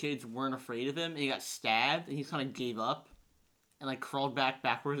couple of the kids weren't afraid of him, and he got stabbed, and he kind of gave up, and, like, crawled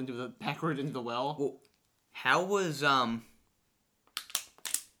backwards into the well. Well, how was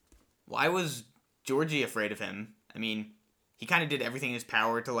why was Georgie afraid of him? I mean, he kind of did everything in his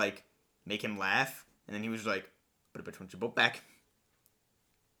power to like make him laugh, and then he was like, "But a bitch wants your boat back."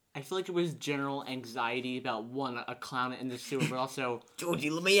 I feel like it was general anxiety about, one, a clown in the sewer, but also... Georgie,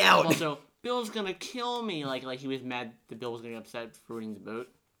 let me out. Also, Bill's gonna kill me. Like he was mad that Bill was gonna get upset for ruining the boat.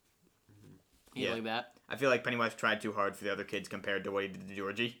 Yeah. Like that. I feel like Pennywise tried too hard for the other kids compared to what he did to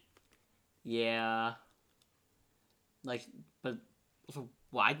Georgie. Yeah. Like, but also,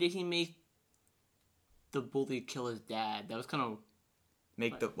 why did he make the bully kill his dad? That was kind of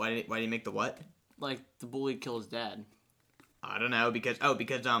Why did he make the what? like the bully kill his dad. I don't know because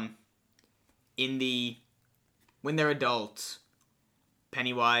when they're adults,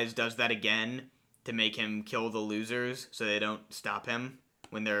 Pennywise does that again to make him kill the losers so they don't stop him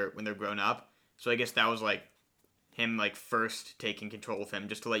when they're grown up. So I guess that was like him like first taking control of him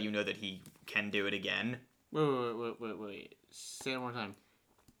just to let you know that he can do it again. Wait. Say it one more time.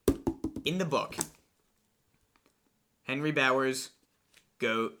 In the book, Henry Bowers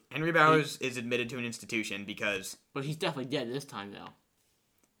is admitted to an institution because But he's definitely dead this time, though.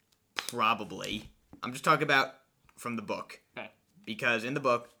 probably I'm just talking about from the book. Okay. Because in the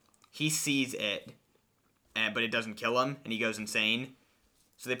book, he sees it, but it doesn't kill him, and he goes insane.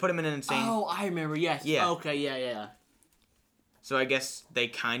 So they put him in an insane... Oh, I remember, yes. Yeah. Okay, yeah. So I guess they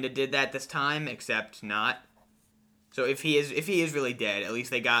kind of did that this time, except not. So if he is really dead, at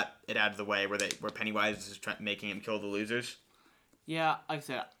least they got it out of the way where Pennywise is making him kill the losers. Yeah, like I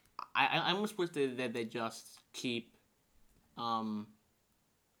said, I almost wish that they just keep a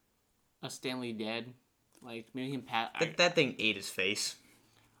Stanley dead. Like, maybe him That thing ate his face.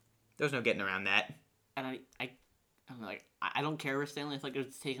 There was no getting around that. And I don't know, like, I don't care with Stanley. It's like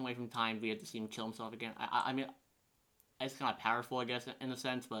it's taken away from time. We have to see him kill himself again. I mean, it's kind of powerful, I guess, in a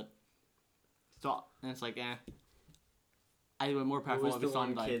sense, but it's like, I would more Who powerful was if the it's on,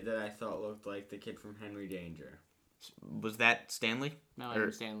 one like, kid that I thought looked like the kid from Henry Danger? Was that Stanley? no, I or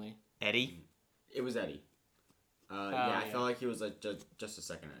mean Stanley. Eddie? It was Eddie. I yeah. felt like he was like just a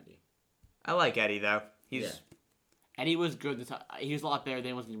second Eddie. I like Eddie, though. He's... Yeah. Eddie was good. He was a lot better than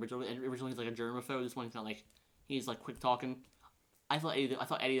he was in the original. Originally, he's like a germaphobe. This one's kind of like he's like quick talking. I thought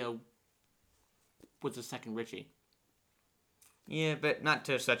Eddie though was the second Richie. Yeah, but not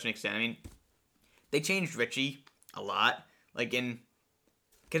to such an extent. I mean, they changed Richie a lot. Like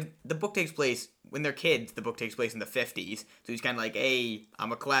because the book takes place when they're kids. The book takes place in the 50s, so he's kind of like, "Hey,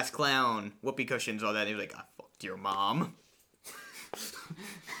 I'm a class clown, whoopee cushions, all that." And he was like, "I fucked your mom."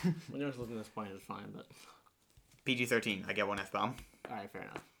 When I was looking at this point, it was fine, but PG-13. I get one F-bomb. all right, fair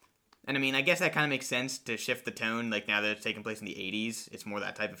enough. And I mean, I guess that kind of makes sense to shift the tone. Like now that it's taking place in the 80s, it's more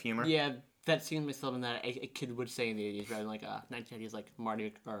that type of humor. Yeah, that seems like something that a kid would say in the 80s rather than like 1980s, like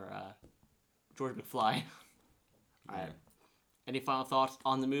Marty or George McFly. All right. Any final thoughts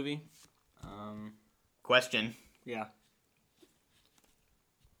on the movie? Question: Yeah.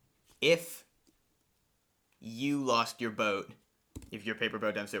 if you lost your boat, if your paper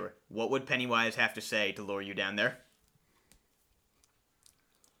boat down sewer, what would Pennywise have to say to lure you down there?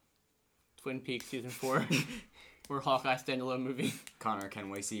 Twin Peaks season 4, or Hawkeye standalone movie. Connor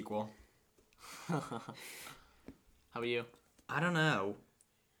Kenway sequel. How about you? I don't know.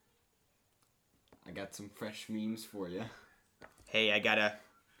 I got some fresh memes for you. Hey, I got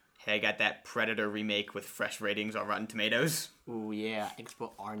that Predator remake with fresh ratings on Rotten Tomatoes. Ooh, yeah. I just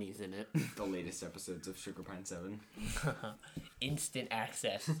put Arnie's in it. The latest episodes of Sugar Pine 7. Instant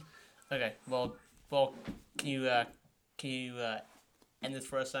access. Okay, well, can you end this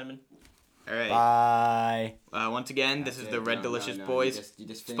for us, Simon? All right. Bye. Once again, this is the Red No, Delicious no, Boys, you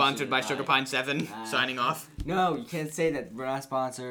just finished sponsored it. by Sugar Bye. Pine 7. Bye. Signing off. No, you can't say that. We're not sponsored.